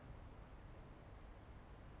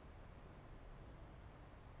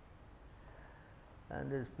 and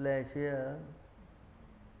this place here,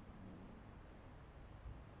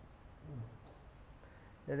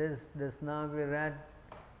 it is this now we read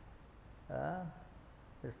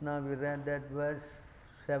that verse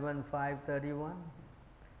 7:5:31.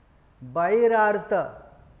 Bairartha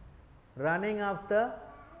running after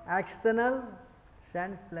external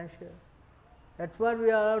sense pleasure. That's what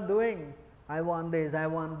we are all doing. I want this, I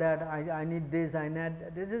want that, I need this, I need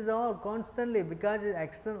that. This is all constantly because it's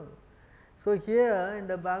external. So here in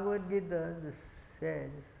the Bhagavad Gita this says,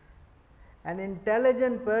 an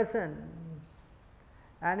intelligent person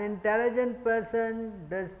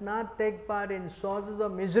does not take part in sources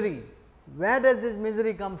of misery. Where does this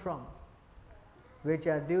misery come from? Which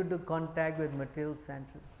are due to contact with material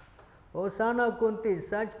senses. O son of Kunti,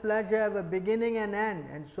 such pleasure have a beginning and end,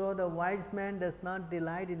 and so the wise man does not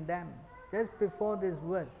delight in them. Just before this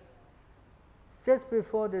verse, you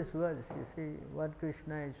see what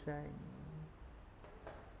Krishna is saying.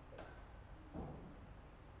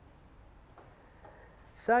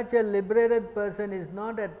 Such a liberated person is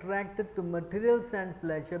not attracted to material sense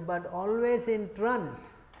pleasure, but always in trance,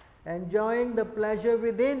 enjoying the pleasure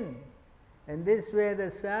within. In this way, the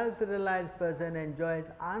self-realized person enjoys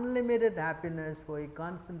unlimited happiness, for he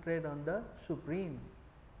concentrates on the Supreme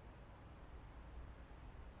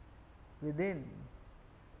within.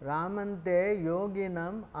 Ramante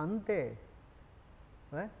yoginam ante.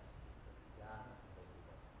 What?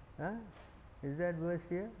 Huh? Is that verse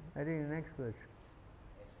here? I think the next verse.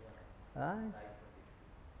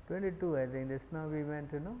 22, I think. Just now we went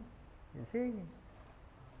to know. You see?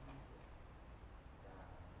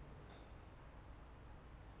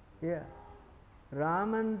 Yeah.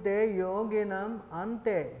 Ramante yoginam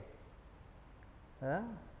ante.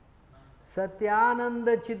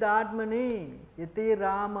 Satyananda chidatmani iti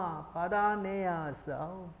Rama padaneya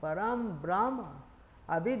sao param brahma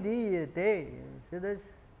abhidiyate. See this?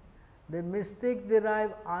 The mystic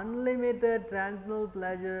derive unlimited transcendental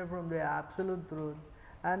pleasure from the absolute truth,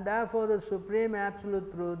 and therefore the supreme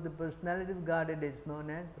absolute truth, the personality of Godhead, is known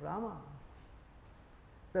as Rama.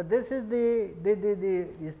 So this is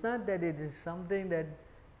it's not that it is something that,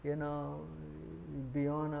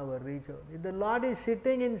 beyond our reach. The Lord is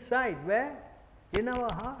sitting inside, where? In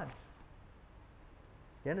our hearts.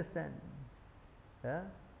 You understand? Yeah?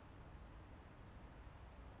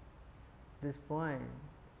 This point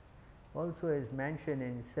also is mentioned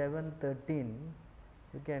in 7:13.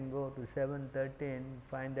 You can go to 7:13,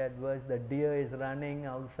 find that verse. The deer is running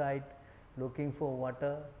outside looking for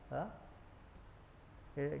water. Huh?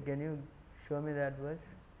 Can you show me that verse?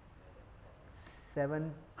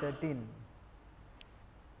 7:13.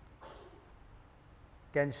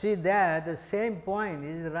 Can see that the same point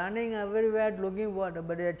is running everywhere looking water,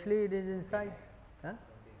 but actually it is inside. Huh?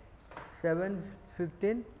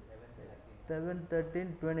 7:15.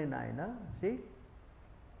 7:13:29. Huh? See?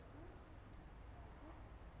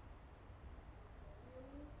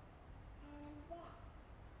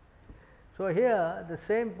 So here the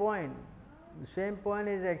same point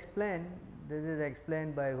is explained. This is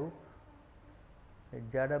explained by who?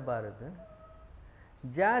 Jada Bharata.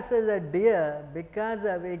 Just as a deer, because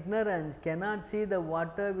of ignorance, cannot see the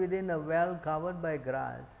water within a well covered by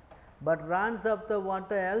grass, but runs after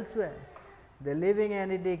water elsewhere, the living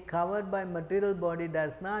entity covered by material body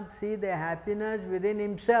does not see the happiness within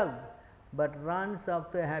himself, but runs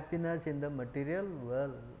after happiness in the material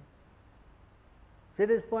world. See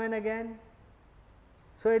this point again?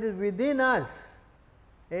 So it is within us.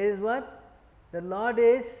 It is what? The Lord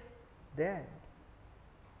is there.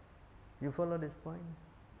 You follow this point?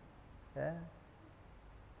 Yeah?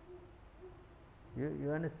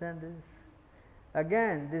 You understand this?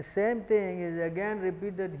 Again, the same thing is again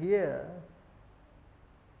repeated here.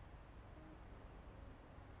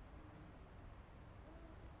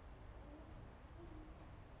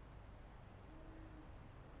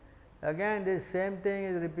 Again, this same thing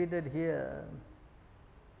is repeated here.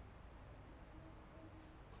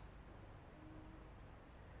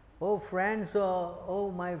 O friends,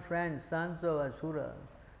 O my friends, sons of Asura,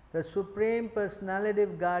 the Supreme Personality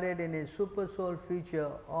of Godhead in His Super Soul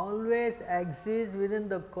feature always exists within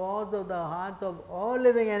the cause of the hearts of all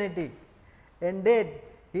living entities. Indeed,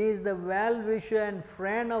 He is the well-wisher and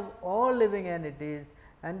friend of all living entities,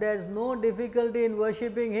 and there is no difficulty in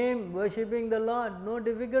worshipping Him, worshipping the Lord, no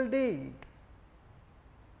difficulty.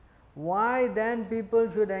 Why then people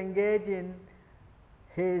should engage in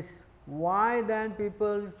His, why then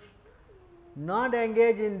people not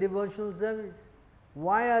engage in devotional service?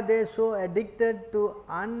 Why are they so addicted to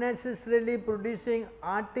unnecessarily producing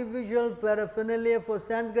artificial paraphernalia for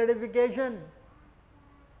sense gratification?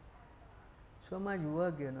 So much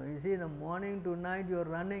work, You see, the morning to night you are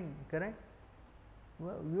running, correct?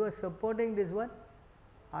 Well, you are supporting this what?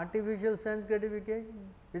 Artificial sense gratification,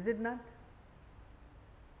 is it not?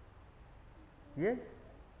 Yes?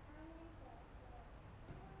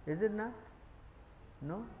 Is it not?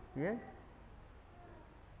 No? Yes?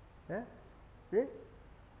 Yeah? See?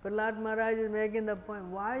 Prahlad Maharaj is making the point,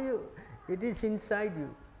 why you, it is inside you.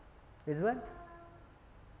 Is what?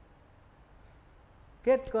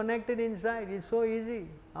 Get connected inside, it's so easy.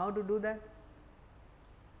 How to do that?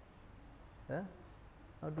 Huh?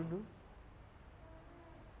 How to do?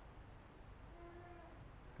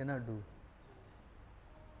 Cannot do.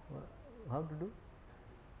 How to do?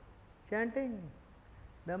 Chanting.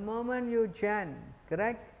 The moment you chant,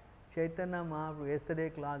 correct? Chaitanya Mahaprabhu, yesterday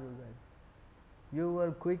class was that. You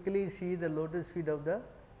will quickly see the lotus feet of the.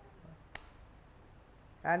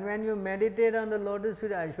 And when you meditate on the lotus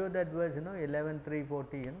feet, I show that verse,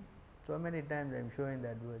 11.3.40, so many times I am showing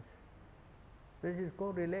that verse. This is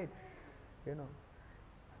correlates,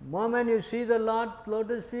 Moment you see the Lord's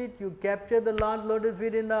lotus feet, you capture the Lord's lotus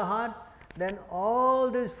feet in the heart, then all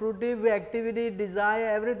this fruitive activity, desire,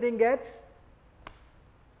 everything gets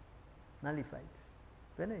nullified,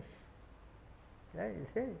 finished. Yeah, you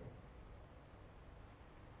see.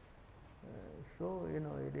 So,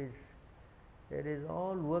 it is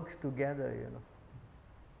all works together,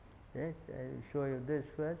 Yes, I will show you this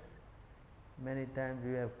verse. Many times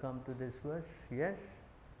we have come to this verse. Yes.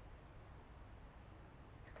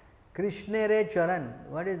 Krishnere Charan.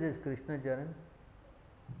 What is this Krishna Charan?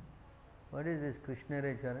 What is this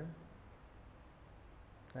Krishnere Charan?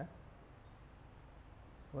 Huh?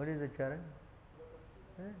 What is the Charan?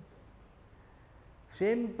 Huh?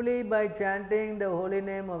 Simply by chanting the holy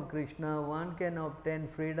name of Krishna, one can obtain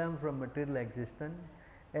freedom from material existence.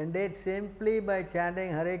 And that simply by chanting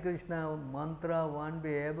Hare Krishna mantra, one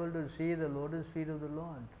be able to see the lotus feet of the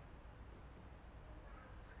Lord.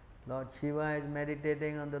 Lord Shiva is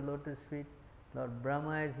meditating on the lotus feet. Lord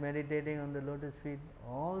Brahma is meditating on the lotus feet.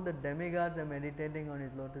 All the demigods are meditating on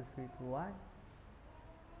his lotus feet. Why?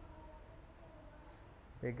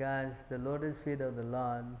 Because the lotus feet of the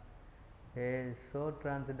Lord is so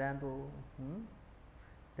transcendental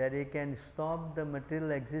that he can stop the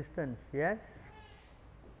material existence. Yes?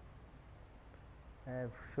 I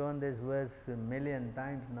have shown this verse a million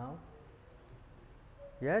times now.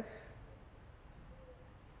 Yes?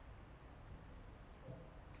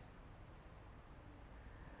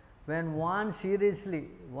 When one seriously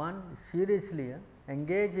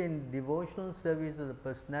engage in devotional service of the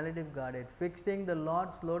personality of Godhead, fixing the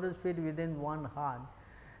Lord's lotus feet within one heart,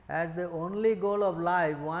 as the only goal of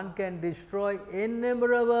life, one can destroy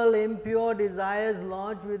innumerable impure desires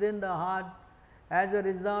lodged within the heart as a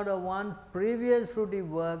result of one's previous fruitive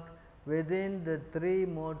work within the three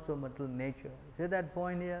modes of material nature. See that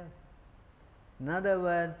point here? In other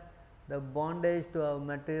words, the bondage to our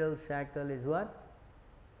material shackle is what?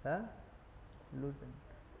 Loosened,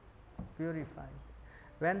 purified.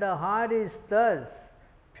 When the heart is thus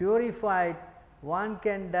purified, one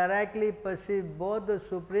can directly perceive both the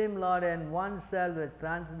Supreme Lord and oneself as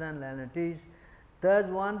transcendental entities. Thus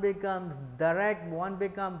one becomes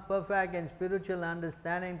perfect in spiritual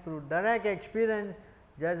understanding through direct experience,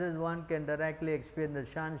 just as one can directly experience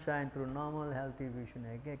the sunshine through normal healthy vision.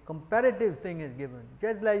 Again, comparative thing is given.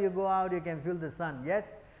 Just like you go out, you can feel the sun.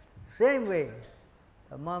 Yes? Same way.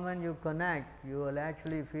 The moment you connect, you will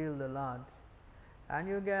actually feel the Lord. And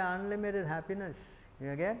you get unlimited happiness.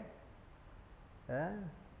 You get?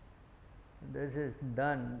 This is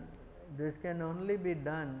done. This can only be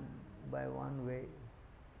done by one way.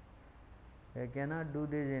 You cannot do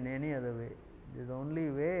this in any other way. The only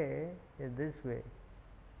way is this way.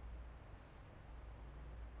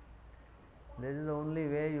 This is the only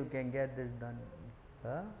way you can get this done.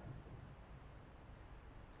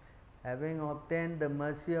 Having obtained the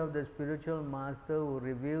mercy of the spiritual master who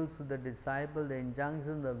reveals to the disciple the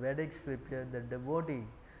injunctions of Vedic scripture, the devotee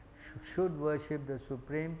should worship the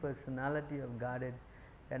Supreme Personality of Godhead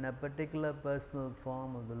and a particular personal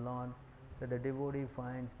form of the Lord that the devotee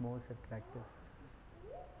finds most attractive.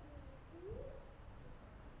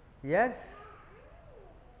 Yes?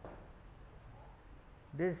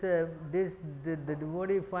 The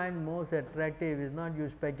devotee finds most attractive is not you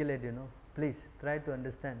speculate, Please try to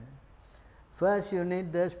understand. First you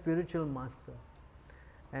need the spiritual master.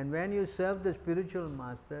 And when you serve the spiritual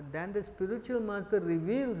master, then the spiritual master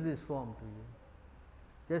reveals this form to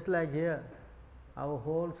you. Just like here, our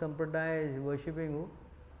whole sampradaya is worshipping who?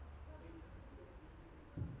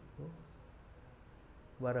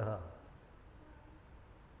 Varaha.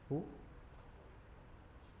 Who?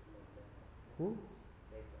 Who?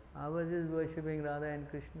 Ours is worshipping Radha and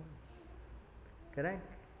Krishna. Correct?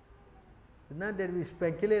 It's not that we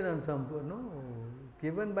speculate on some, no.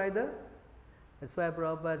 Given by the, that's why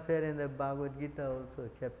Prabhupada said in the Bhagavad Gita also,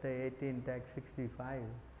 chapter 18, text 65,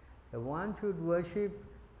 that one should worship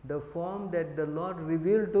the form that the Lord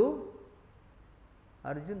revealed to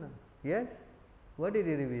Arjuna. Yes? What did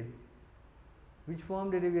he reveal? Which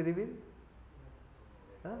form did he reveal?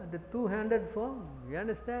 The two-handed form. You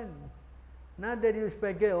understand? Not that you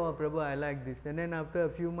speculate, oh Prabhu, I like this, and then after a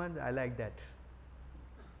few months, I like that.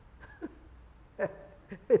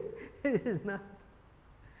 It is not.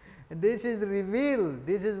 This is revealed.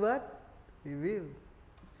 This is what? Revealed.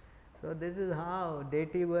 So this is how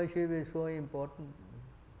deity worship is so important.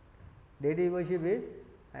 Deity worship is,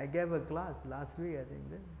 I gave a class last week, I think,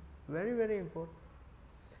 very, very important.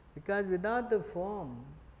 Because without the form,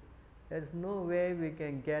 there's no way we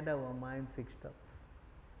can get our mind fixed up.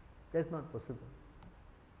 That's not possible.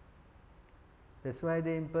 That's why the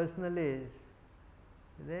impersonalists,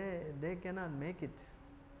 they cannot make it.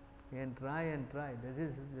 They can try and try.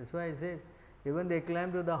 That's why I say, even they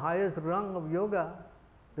climb to the highest rung of yoga,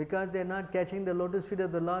 because they are not catching the lotus feet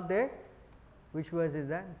of the Lord, which verse is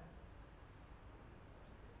that?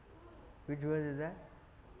 Which verse is that?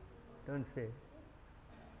 Don't say.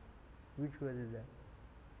 Which verse is that?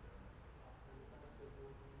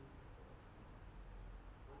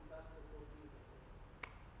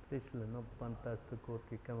 Krishna, no Pantastu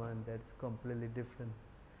Koti, come on, that's completely different.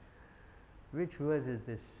 Which verse is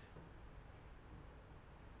this?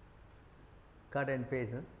 Cut and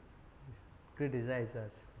paste, huh? Criticize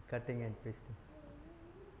us, cutting and pasting.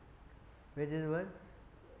 Which is what?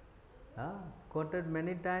 Quoted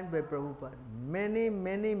many times by Prabhupada. Many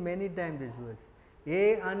times this verse.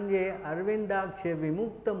 E anye arvindakshe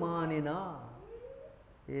vimukta manina.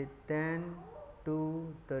 10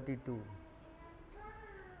 to 32.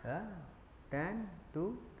 10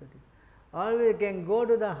 to 32. Always can go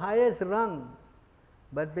to the highest rung,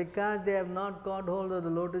 but because they have not caught hold of the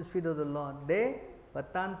lotus feet of the Lord, they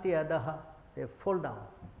patanti adaha, they fall down.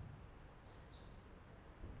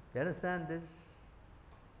 You understand this?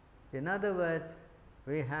 In other words,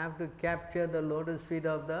 we have to capture the lotus feet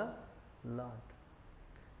of the Lord.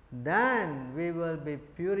 Then we will be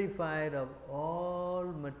purified of all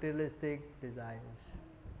materialistic desires.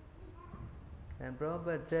 And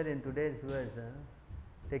Prabhupada said in today's verse,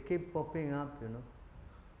 they keep popping up,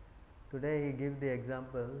 Today he gives the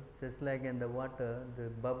example, just like in the water, the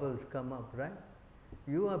bubbles come up, right?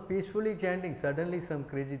 You are peacefully chanting, suddenly some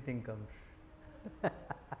crazy thing comes.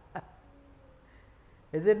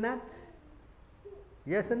 Is it not?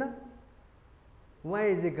 Yes or no? Why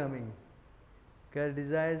is it coming? Because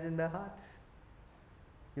desire is in the heart.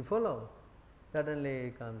 You follow? Suddenly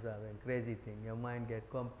it comes up and crazy thing. Your mind gets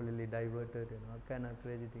completely diverted and all kind of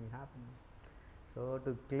crazy thing happen. So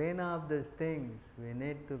to clean up these things, we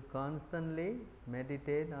need to constantly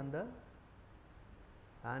meditate on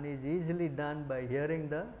and it's easily done by hearing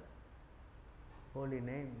the holy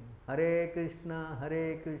name. Hare Krishna,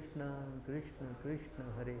 Krishna Krishna,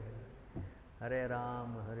 Hare Hare. Hare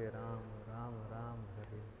Ram, Ram Ram,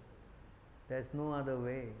 Hare. There's no other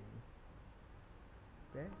way.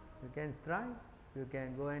 Okay? You can strive, you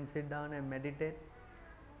can go and sit down and meditate,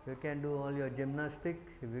 you can do all your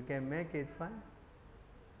gymnastics, if you can make it, fine.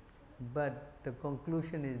 But the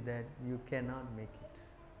conclusion is that you cannot make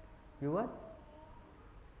it. You what?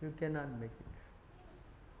 You cannot make it.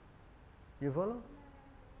 You follow?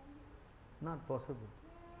 Not possible.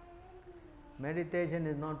 Meditation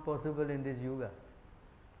is not possible in this yuga.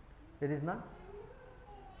 It is not?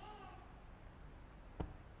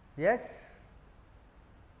 Yes?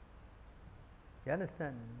 You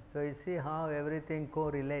understand? So you see how everything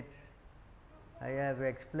correlates. I have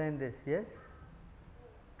explained this, yes?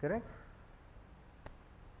 Correct?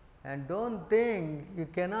 And don't think you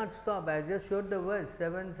cannot stop. I just showed the verse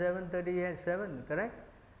 7:38:7, correct?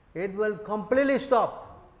 It will completely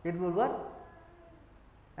stop. It will what?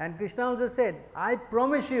 And Krishna also said, I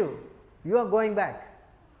promise you, you are going back.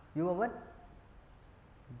 You are what?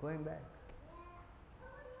 Going back.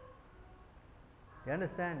 You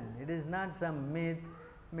understand? It is not some myth,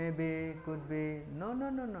 maybe, could be. No.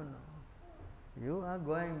 You are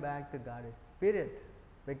going back to Godhead. Period.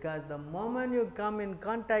 Because the moment you come in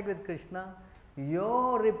contact with Krishna,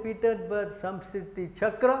 your repeated birth samsriti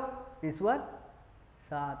chakra is what?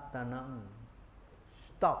 Satanam.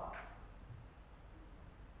 Stopped.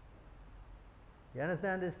 You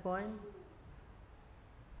understand this point?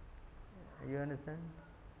 You understand?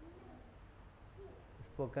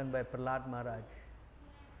 Spoken by Prahlad Maharaj.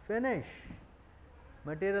 Finish.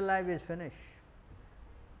 Material life is finished.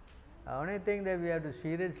 The only thing that we have to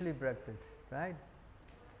seriously practice, right?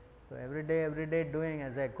 So every day doing,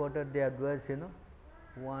 as I quoted the verse,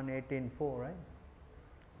 1:18:4, right?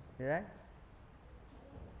 Right?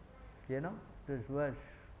 This verse.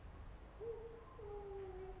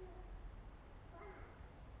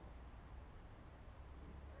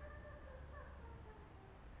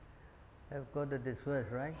 I've quoted this verse,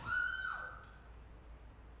 right?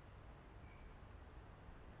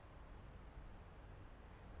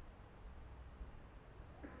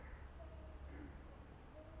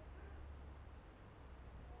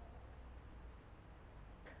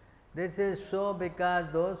 This is so because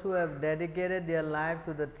those who have dedicated their life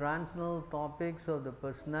to the transcendental topics of the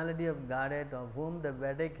personality of Godhead, of whom the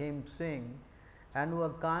Vedic hymns sing, and who are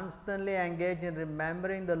constantly engaged in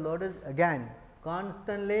remembering the lotus, again,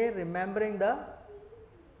 constantly remembering the,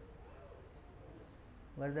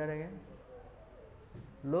 what is that again?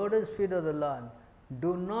 Lotus feet of the Lord.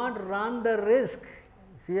 Do not run the risk,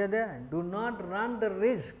 see there, do not run the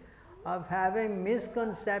risk of having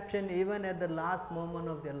misconception even at the last moment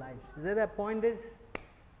of their lives. Is that the point is?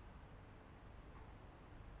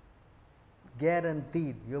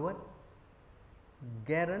 Guaranteed. You what?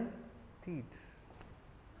 Guaranteed.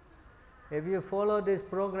 If you follow this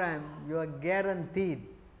program, you are guaranteed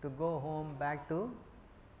to go home back to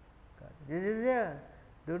God. This is here.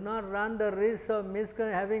 Do not run the risk of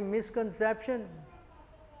having misconception.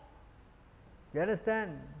 You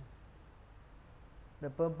understand? The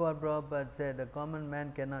purport Prabhupada said the common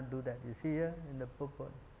man cannot do that. You see here in the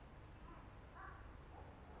purport.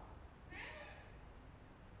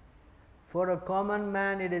 For a common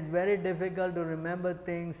man, it is very difficult to remember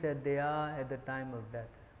things as they are at the time of death.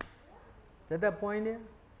 Is that the point here?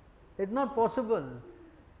 It's not possible.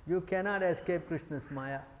 You cannot escape Krishna's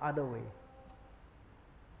Maya other way.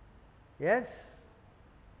 Yes?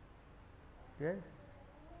 Yes?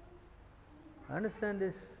 Understand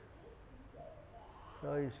this?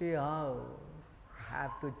 So you see how I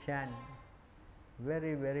have to chant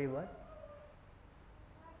very, very what?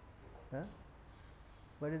 Huh?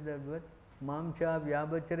 What is that word? Mamcha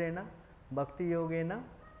vyabacharena bhakti yogena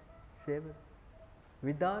seva.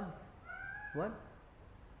 Without what?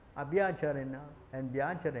 Abhyacharena and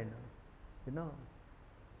vyacharena. You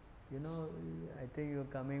know, I think you're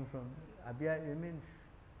coming from abhya, it means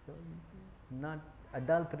not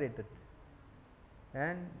adulterated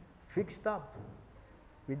and fixed up.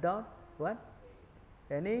 Without what?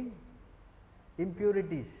 Any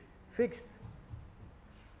impurities. Fixed.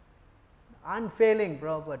 Unfailing,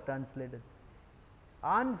 Prabhupada translated.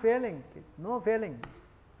 Unfailing. No failing.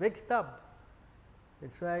 Fixed up.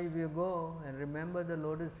 That's why if you go and remember the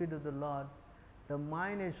lotus feet of the Lord, the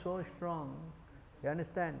mind is so strong. You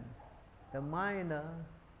understand? The mind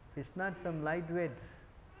is not some lightweights.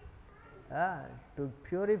 To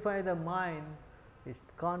purify the mind,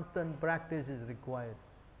 constant practice is required.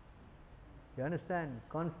 You understand?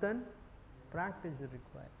 Constant practice is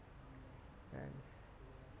required. And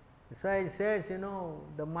that's why it says,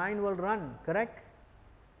 the mind will run, correct?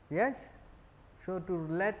 Yes? So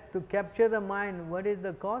to capture the mind, what is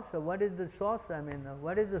the cause? Or what is the source?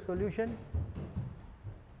 What is the solution?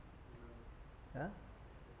 Huh?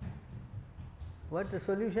 What's the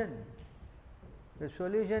solution? The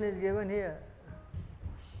solution is given here.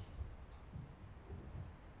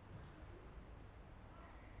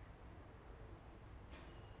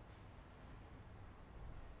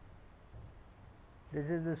 This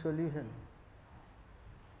is the solution.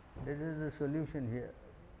 This is the solution here.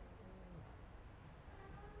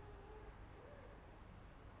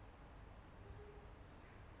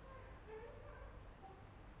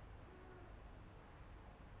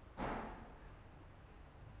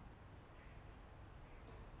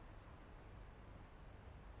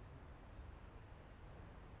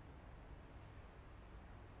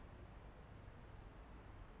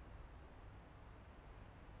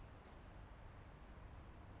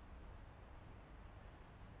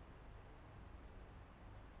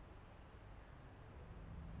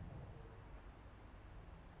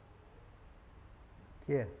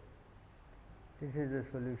 Here, this is the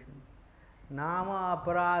solution. Nama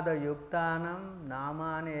aparada yuktanam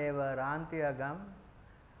namani eva ranti agam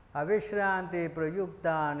avishranti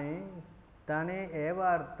prayuktani tani eva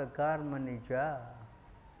artha karmani cha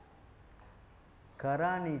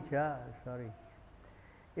karani cha, sorry.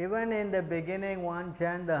 Even in the beginning one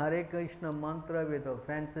chants the Hare Krishna mantra with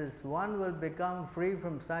offenses, one will become free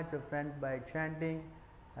from such offense by chanting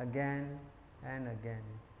again and again.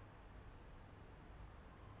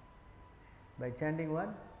 By chanting what?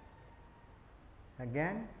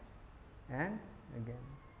 Again and again.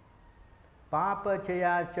 Papa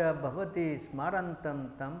chayacha bhavati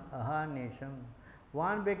smarantam tam ahanisham.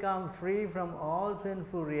 One becomes free from all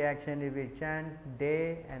sinful reaction if he chants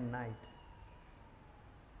day and night.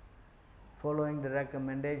 Following the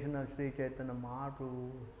recommendation of Sri Chaitanya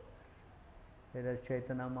Mahaprabhu, whereas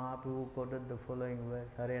Chaitanya Mahaprabhu quoted the following verse: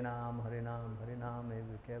 Harinam, Harinam, Harinam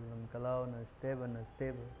eva kevalam kalau nasteva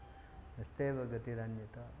nasteva nasteva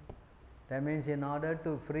gatiranyata. That means in order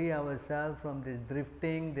to free ourselves from this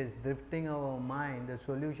drifting of our mind, the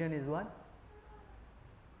solution is what?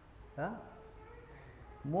 Huh?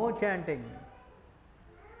 More chanting.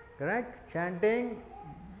 Correct? Chanting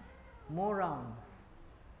more rounds.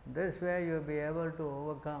 This way you will be able to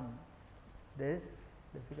overcome this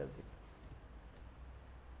difficulty.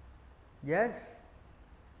 Yes?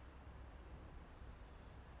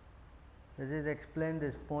 Does it explain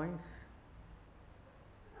these points?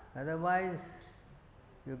 Otherwise,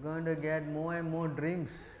 you're going to get more and more dreams,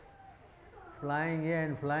 flying here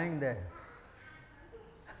and flying there.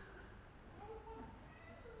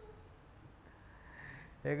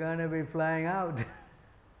 You're going to be flying out.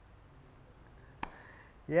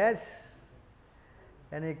 Yes?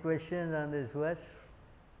 Any questions on this verse?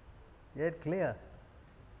 Is it clear?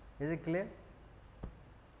 Is it clear?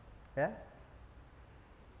 Yeah?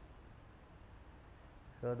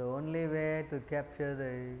 So the only way to capture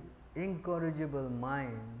the incorrigible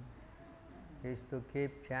mind is to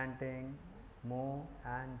keep chanting more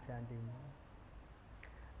and chanting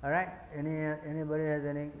more. All right. Anybody has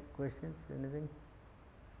any questions? Anything?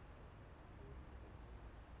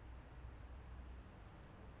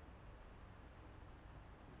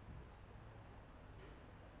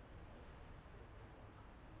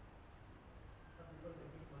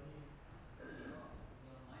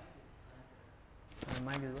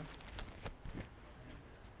 My mind is what?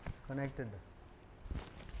 Connected.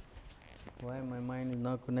 Why my mind is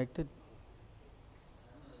not connected?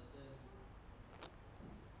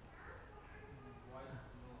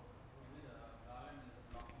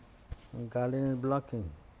 Garden is blocking.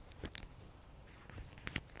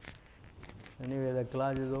 Anyway, the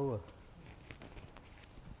class is over.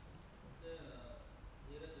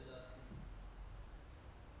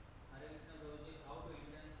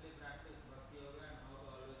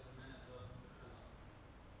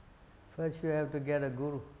 First you have to get a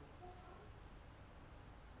guru.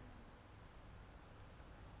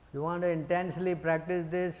 If you want to intensely practice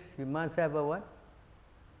this, you must have a what?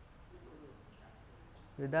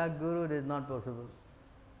 Without guru it is not possible.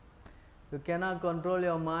 You cannot control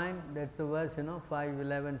your mind, that's the verse, 5,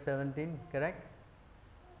 11, 17, correct?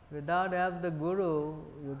 Without have the guru,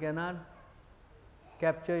 you cannot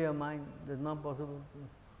capture your mind, it's not possible.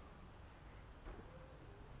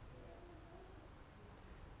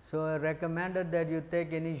 So I recommended that you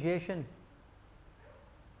take initiation.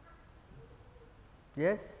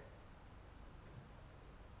 Yes?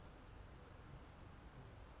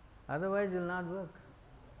 Otherwise it will not work.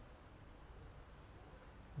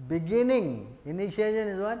 Beginning, initiation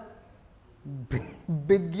is what?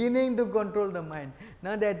 Beginning to control the mind.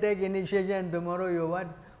 Now they take initiation, tomorrow you what?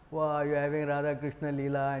 Wow, you are having Radha Krishna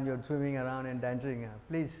Leela and you are swimming around and dancing.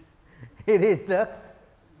 Please, it is the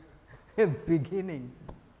beginning.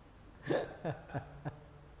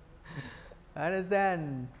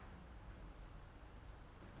 Understand?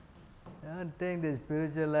 Don't think the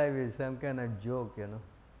spiritual life is some kind of joke,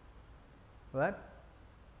 What?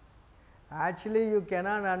 Actually, you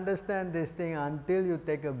cannot understand this thing until you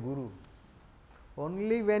take a guru.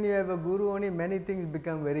 Only when you have a guru, only many things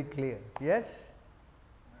become very clear. Yes?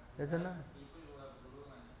 Yes or not? People who have guru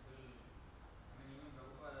and still, even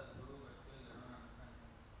Prabhupada has guru, but still they don't understand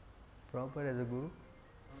things. Prabhupada as a guru?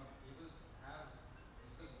 No, people have,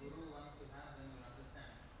 you say guru, once you have, then you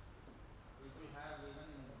understand. People have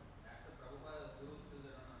even accept Prabhupada as guru, still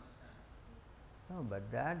they don't understand. No, but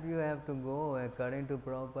that you have to go according to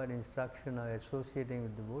Prabhupada instruction or associating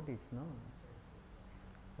with devotees, no.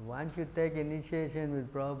 Once you take initiation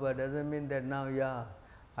with Prabhupada, doesn't mean that now,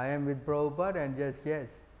 I am with Prabhupada and just yes.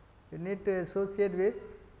 You need to associate with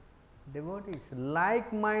devotees,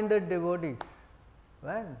 like-minded devotees.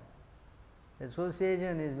 Well,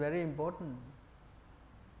 association is very important.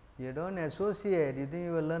 You don't associate, you think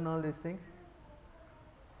you will learn all these things?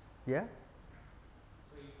 Yeah?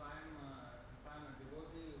 So if I'm a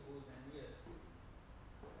devotee who is envious,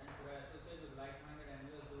 then should I associate with like-minded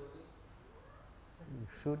envious devotees?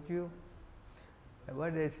 Should you?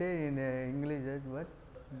 What they say in English is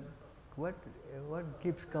what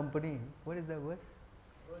keeps company? What is the word?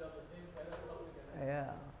 Yeah.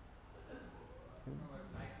 No, but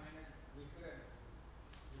like-minded, we should.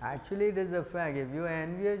 Actually, it is a fact. If you are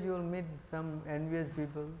envious, you will meet some envious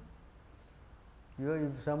people. If you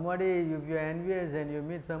are envious and you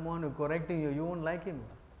meet someone who is correcting you, you won't like him.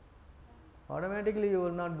 Automatically, you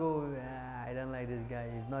will not go, I don't like this guy,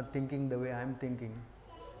 he's not thinking the way I am thinking.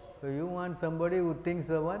 So you want somebody who thinks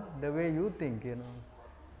the way you think,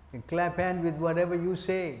 You clap hands with whatever you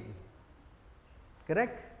say.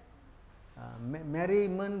 Correct?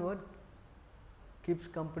 Merriment, keeps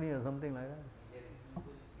company or something like that.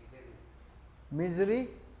 Misery?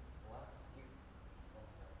 Once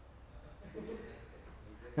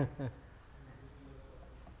give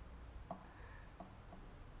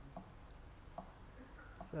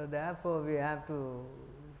So therefore we have to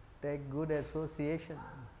take good association.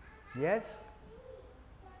 Yes?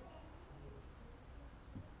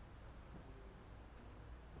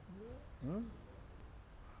 Hmm?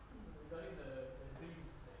 Regarding the dreams,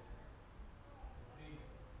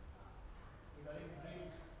 regarding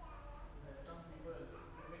dreams, that some people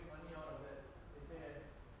they make money out of that. They say that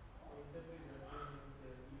they interpret your dream,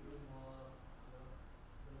 they give you more,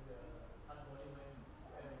 those heart, body, mind,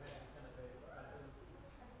 this kind of subtle,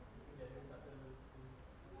 they do subtle things.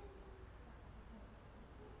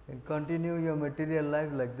 And continue your material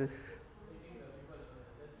life like this. They think the people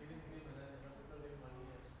just reading dream and then people make money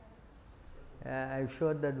and I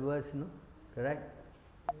showed that verse, no? Correct?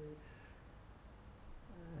 I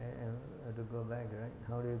have to go back, right?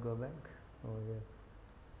 How do you go back? Oh, yes.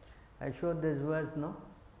 I showed this verse, no?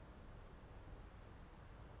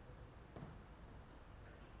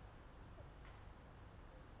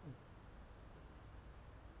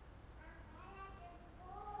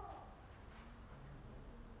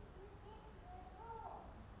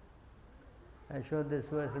 I showed this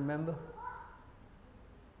verse, remember?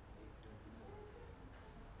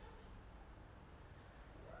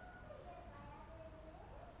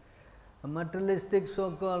 A materialistic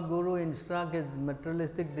so-called guru instructs his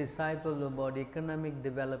materialistic disciples about economic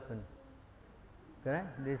development.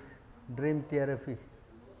 Correct? This dream therapy.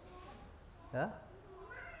 Yeah?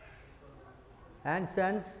 And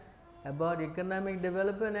sense about economic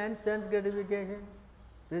development and sense gratification.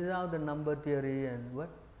 This is how the number theory and what?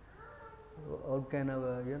 All kind of,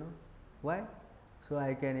 Why? So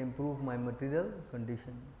I can improve my material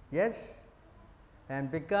condition. Yes? And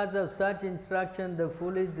because of such instruction, the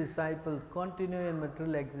foolish disciples continue in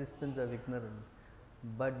material existence of ignorance.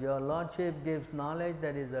 But your Lordship gives knowledge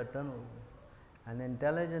that is eternal. An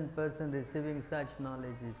intelligent person receiving such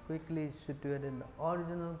knowledge is quickly situated in the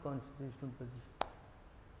original constitutional position.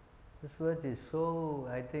 This verse is so,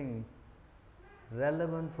 I think,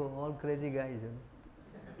 relevant for all crazy guys.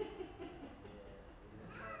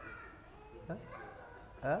 Huh?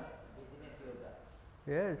 Huh? business yoga.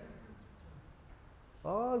 Yes.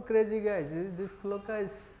 All crazy guys. This sloka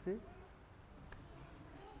is, see?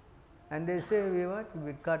 And they say we what?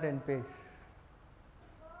 We cut and paste.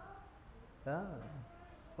 Ah,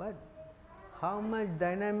 what? How much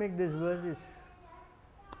dynamic this verse is?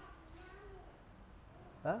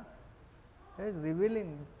 Huh? It's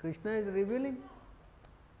revealing. Krishna is revealing.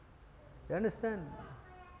 You understand?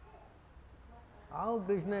 How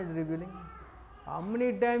Krishna is revealing? How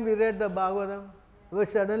many times we read the Bhagavatam, but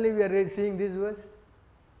suddenly we are seeing this verse?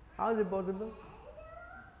 How is it possible?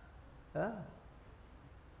 Huh?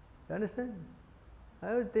 You understand?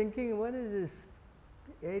 I was thinking, what is this?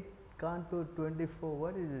 8 Canto 24,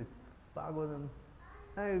 what is this? Bhagavatam.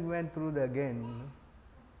 I went through that again.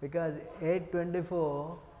 Because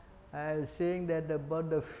 8:24, I was saying that about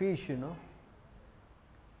the fish,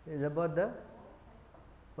 It's about the,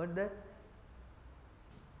 what that?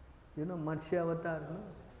 Matsya Avatar, no?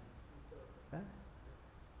 Huh?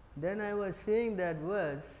 Then I was saying that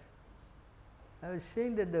verse, I was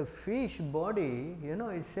saying that the fish body,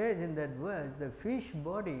 it says in that verse, the fish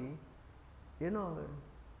body,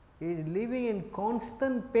 is living in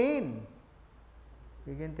constant pain.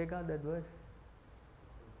 You can take out that verse.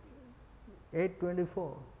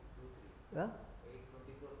 8:24. Huh?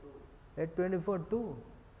 8:24:2.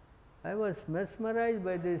 I was mesmerized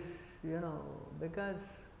by this, because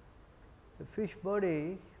the fish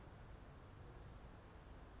body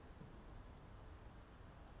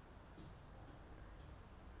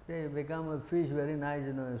say you become a fish, very nice,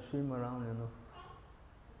 swim around,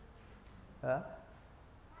 Huh?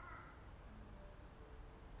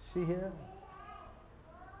 See here?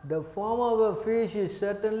 The form of a fish is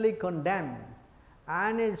certainly condemned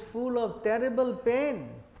and is full of terrible pain.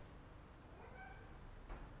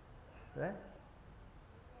 Right?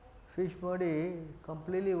 Fish body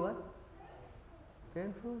completely what?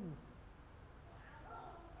 Painful.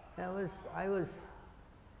 I was,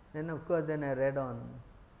 then of course then I read on.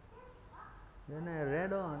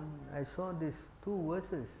 I saw these 2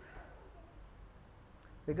 verses.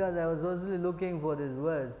 Because I was also looking for this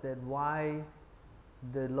verse, that why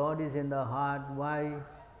the Lord is in the heart, why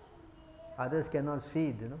others cannot see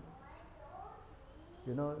it,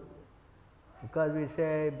 because we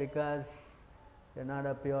say, because you're not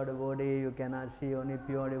a pure devotee, you cannot see, only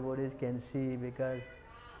pure devotees can see, because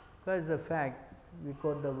the fact, we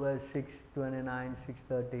quote the verse 6:29,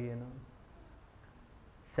 6:30,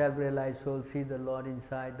 self-realized soul see the Lord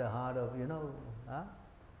inside the heart of, huh?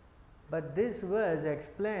 But this verse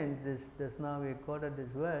explains this. Just now we quoted this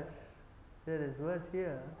verse. There is verse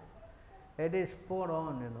here. It is spot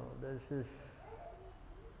on, This is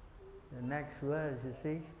the next verse, you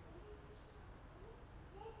see.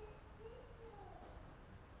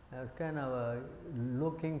 I was kind of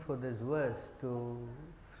looking for this verse to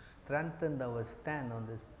strengthen our stand on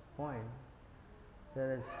this point.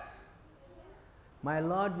 There is, my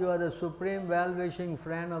Lord, you are the supreme well-wishing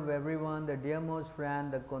friend of everyone, the dearmost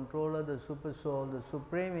friend, the controller, the super soul, the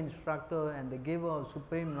supreme instructor, and the giver of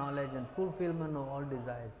supreme knowledge and fulfillment of all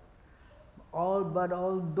desires. But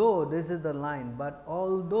although, this is the line, but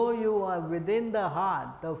although you are within the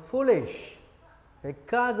heart, the foolish,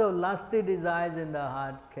 because of lusty desires in the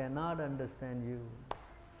heart, cannot understand you.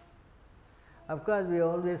 Of course, we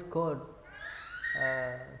always quote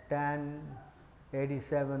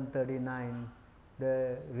 10:87:39,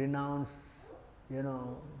 the renounced,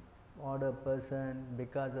 order person,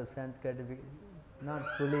 because of sense gratification, not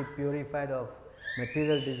fully purified of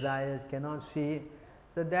material desires, cannot see.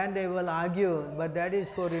 So then they will argue, but that is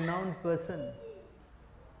for renounced person.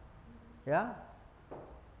 Yeah?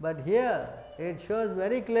 But here it shows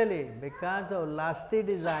very clearly, because of lusty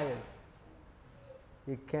desires,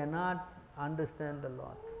 you cannot understand the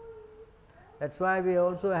Lord. That's why we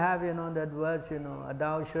also have, that verse,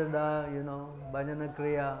 Adau Shraddha, Bhajana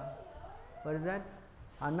Kriya. What is that?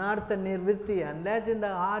 Anartha Nirvritti. Unless in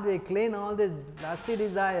the heart we clean all these lusty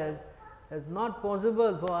desires, it's not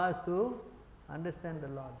possible for us to understand the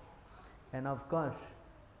Lord. And of course,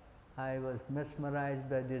 I was mesmerized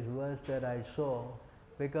by this verse that I saw,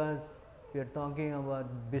 because we are talking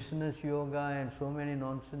about business yoga and so many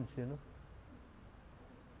nonsense,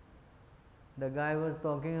 The guy was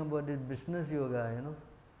talking about this business yoga,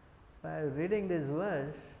 I was reading this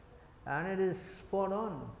verse and it is spot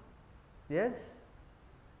on. Yes?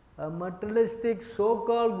 A materialistic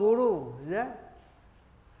so-called guru, is that?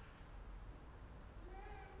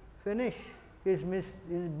 Finish. His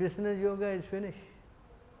business yoga is finished.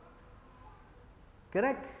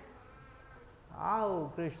 Correct?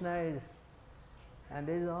 How Krishna is, and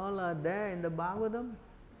these all are there in the Bhagavatam.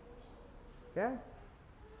 Yeah?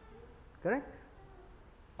 Correct?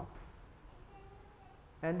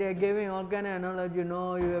 And they are giving all kind of analogy,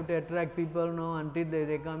 no, you have to attract people, no, until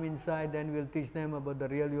they come inside, then we'll teach them about the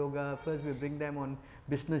real yoga. First we bring them on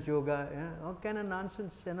business yoga, all kind of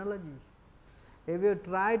nonsense analogies. If you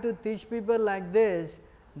try to teach people like this,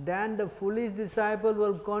 then the foolish disciple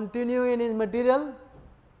will continue in his material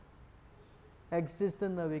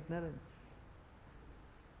existence of ignorance.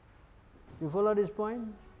 You follow this point?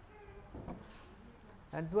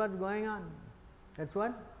 That's what's going on. That's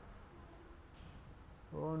what?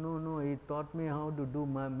 Oh no, he taught me how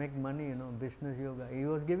to make money, business yoga. He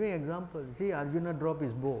was giving example. See, Arjuna dropped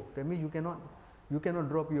his bow. That means you cannot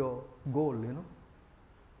drop your goal,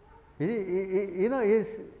 He's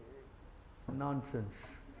nonsense.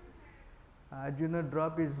 Arjuna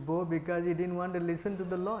dropped his bow because he didn't want to listen to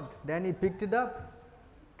the Lord. Then he picked it up.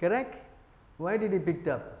 Correct? Why did he pick it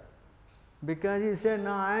up? Because he said,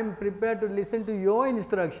 no, I am prepared to listen to your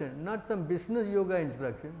instruction, not some business yoga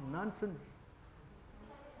instruction. Nonsense.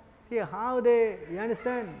 See how you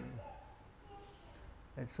understand?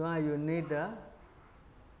 That's why you need a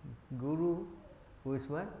guru who is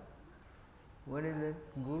what? What is it?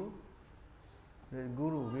 Guru? The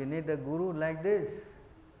guru. We need a guru like this.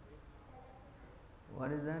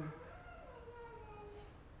 What is that?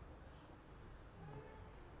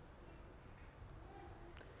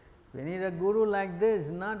 We need a guru like this,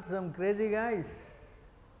 not some crazy guys.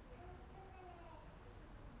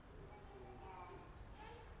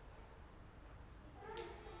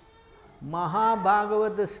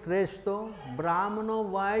 Mahabhagavata Shreshto Brahmano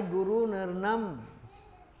Vai Guru Nirnam.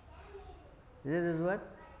 This is what?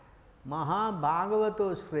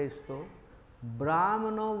 Mahabhagavato Shreshto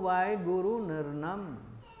Brahmano Vai Guru Nirnam.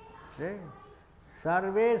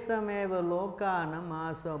 Sarvesam eva lokanam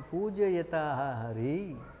asa pujayataha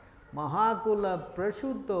hari Mahakula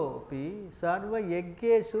prashuddho pi sarva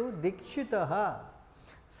yajnesu dikshitaha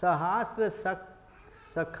sahasra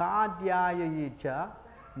sakhadhyayayicha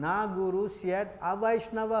na guru syat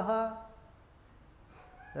avaishnavaha.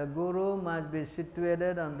 The guru must be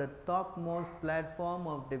situated on the topmost platform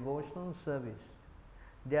of devotional service.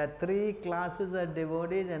 There are three classes of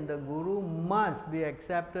devotees and the guru must be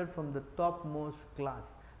accepted from the topmost class.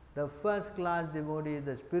 The first class devotee is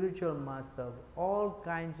the spiritual master of all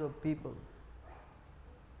kinds of people.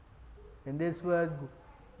 In this word,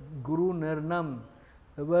 Guru Nirnam,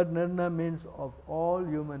 the word Nirnam means of all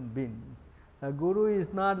human beings. A guru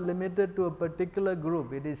is not limited to a particular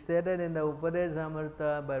group. It is stated in the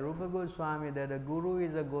Upadeshamrita by Rupa Goswami that a guru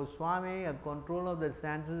is a Goswami, a controller of the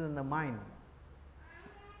senses and the mind.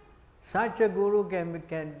 Such a guru can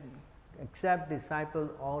accept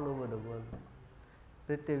disciples all over the world.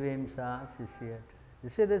 Pritivimsa Sishyat. You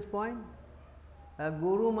see this point? A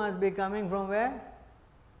guru must be coming from where?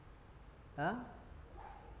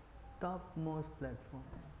 Topmost platform.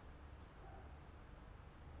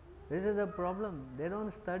 This is the problem. They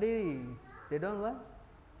don't study. They don't what?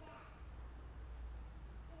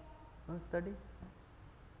 Don't study?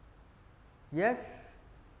 Yes?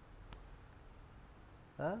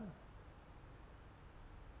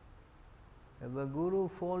 If a guru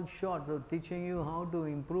falls short of teaching you how to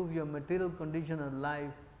improve your material condition of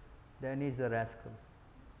life, then he's a rascal.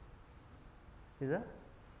 He's a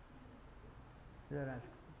rascal.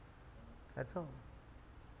 That's all.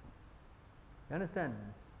 You understand?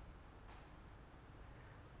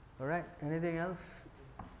 All right. Anything else?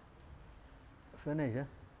 Finish,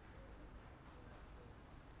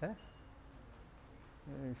 huh?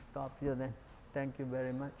 Stop here then. Thank you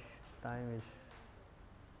very much. Time is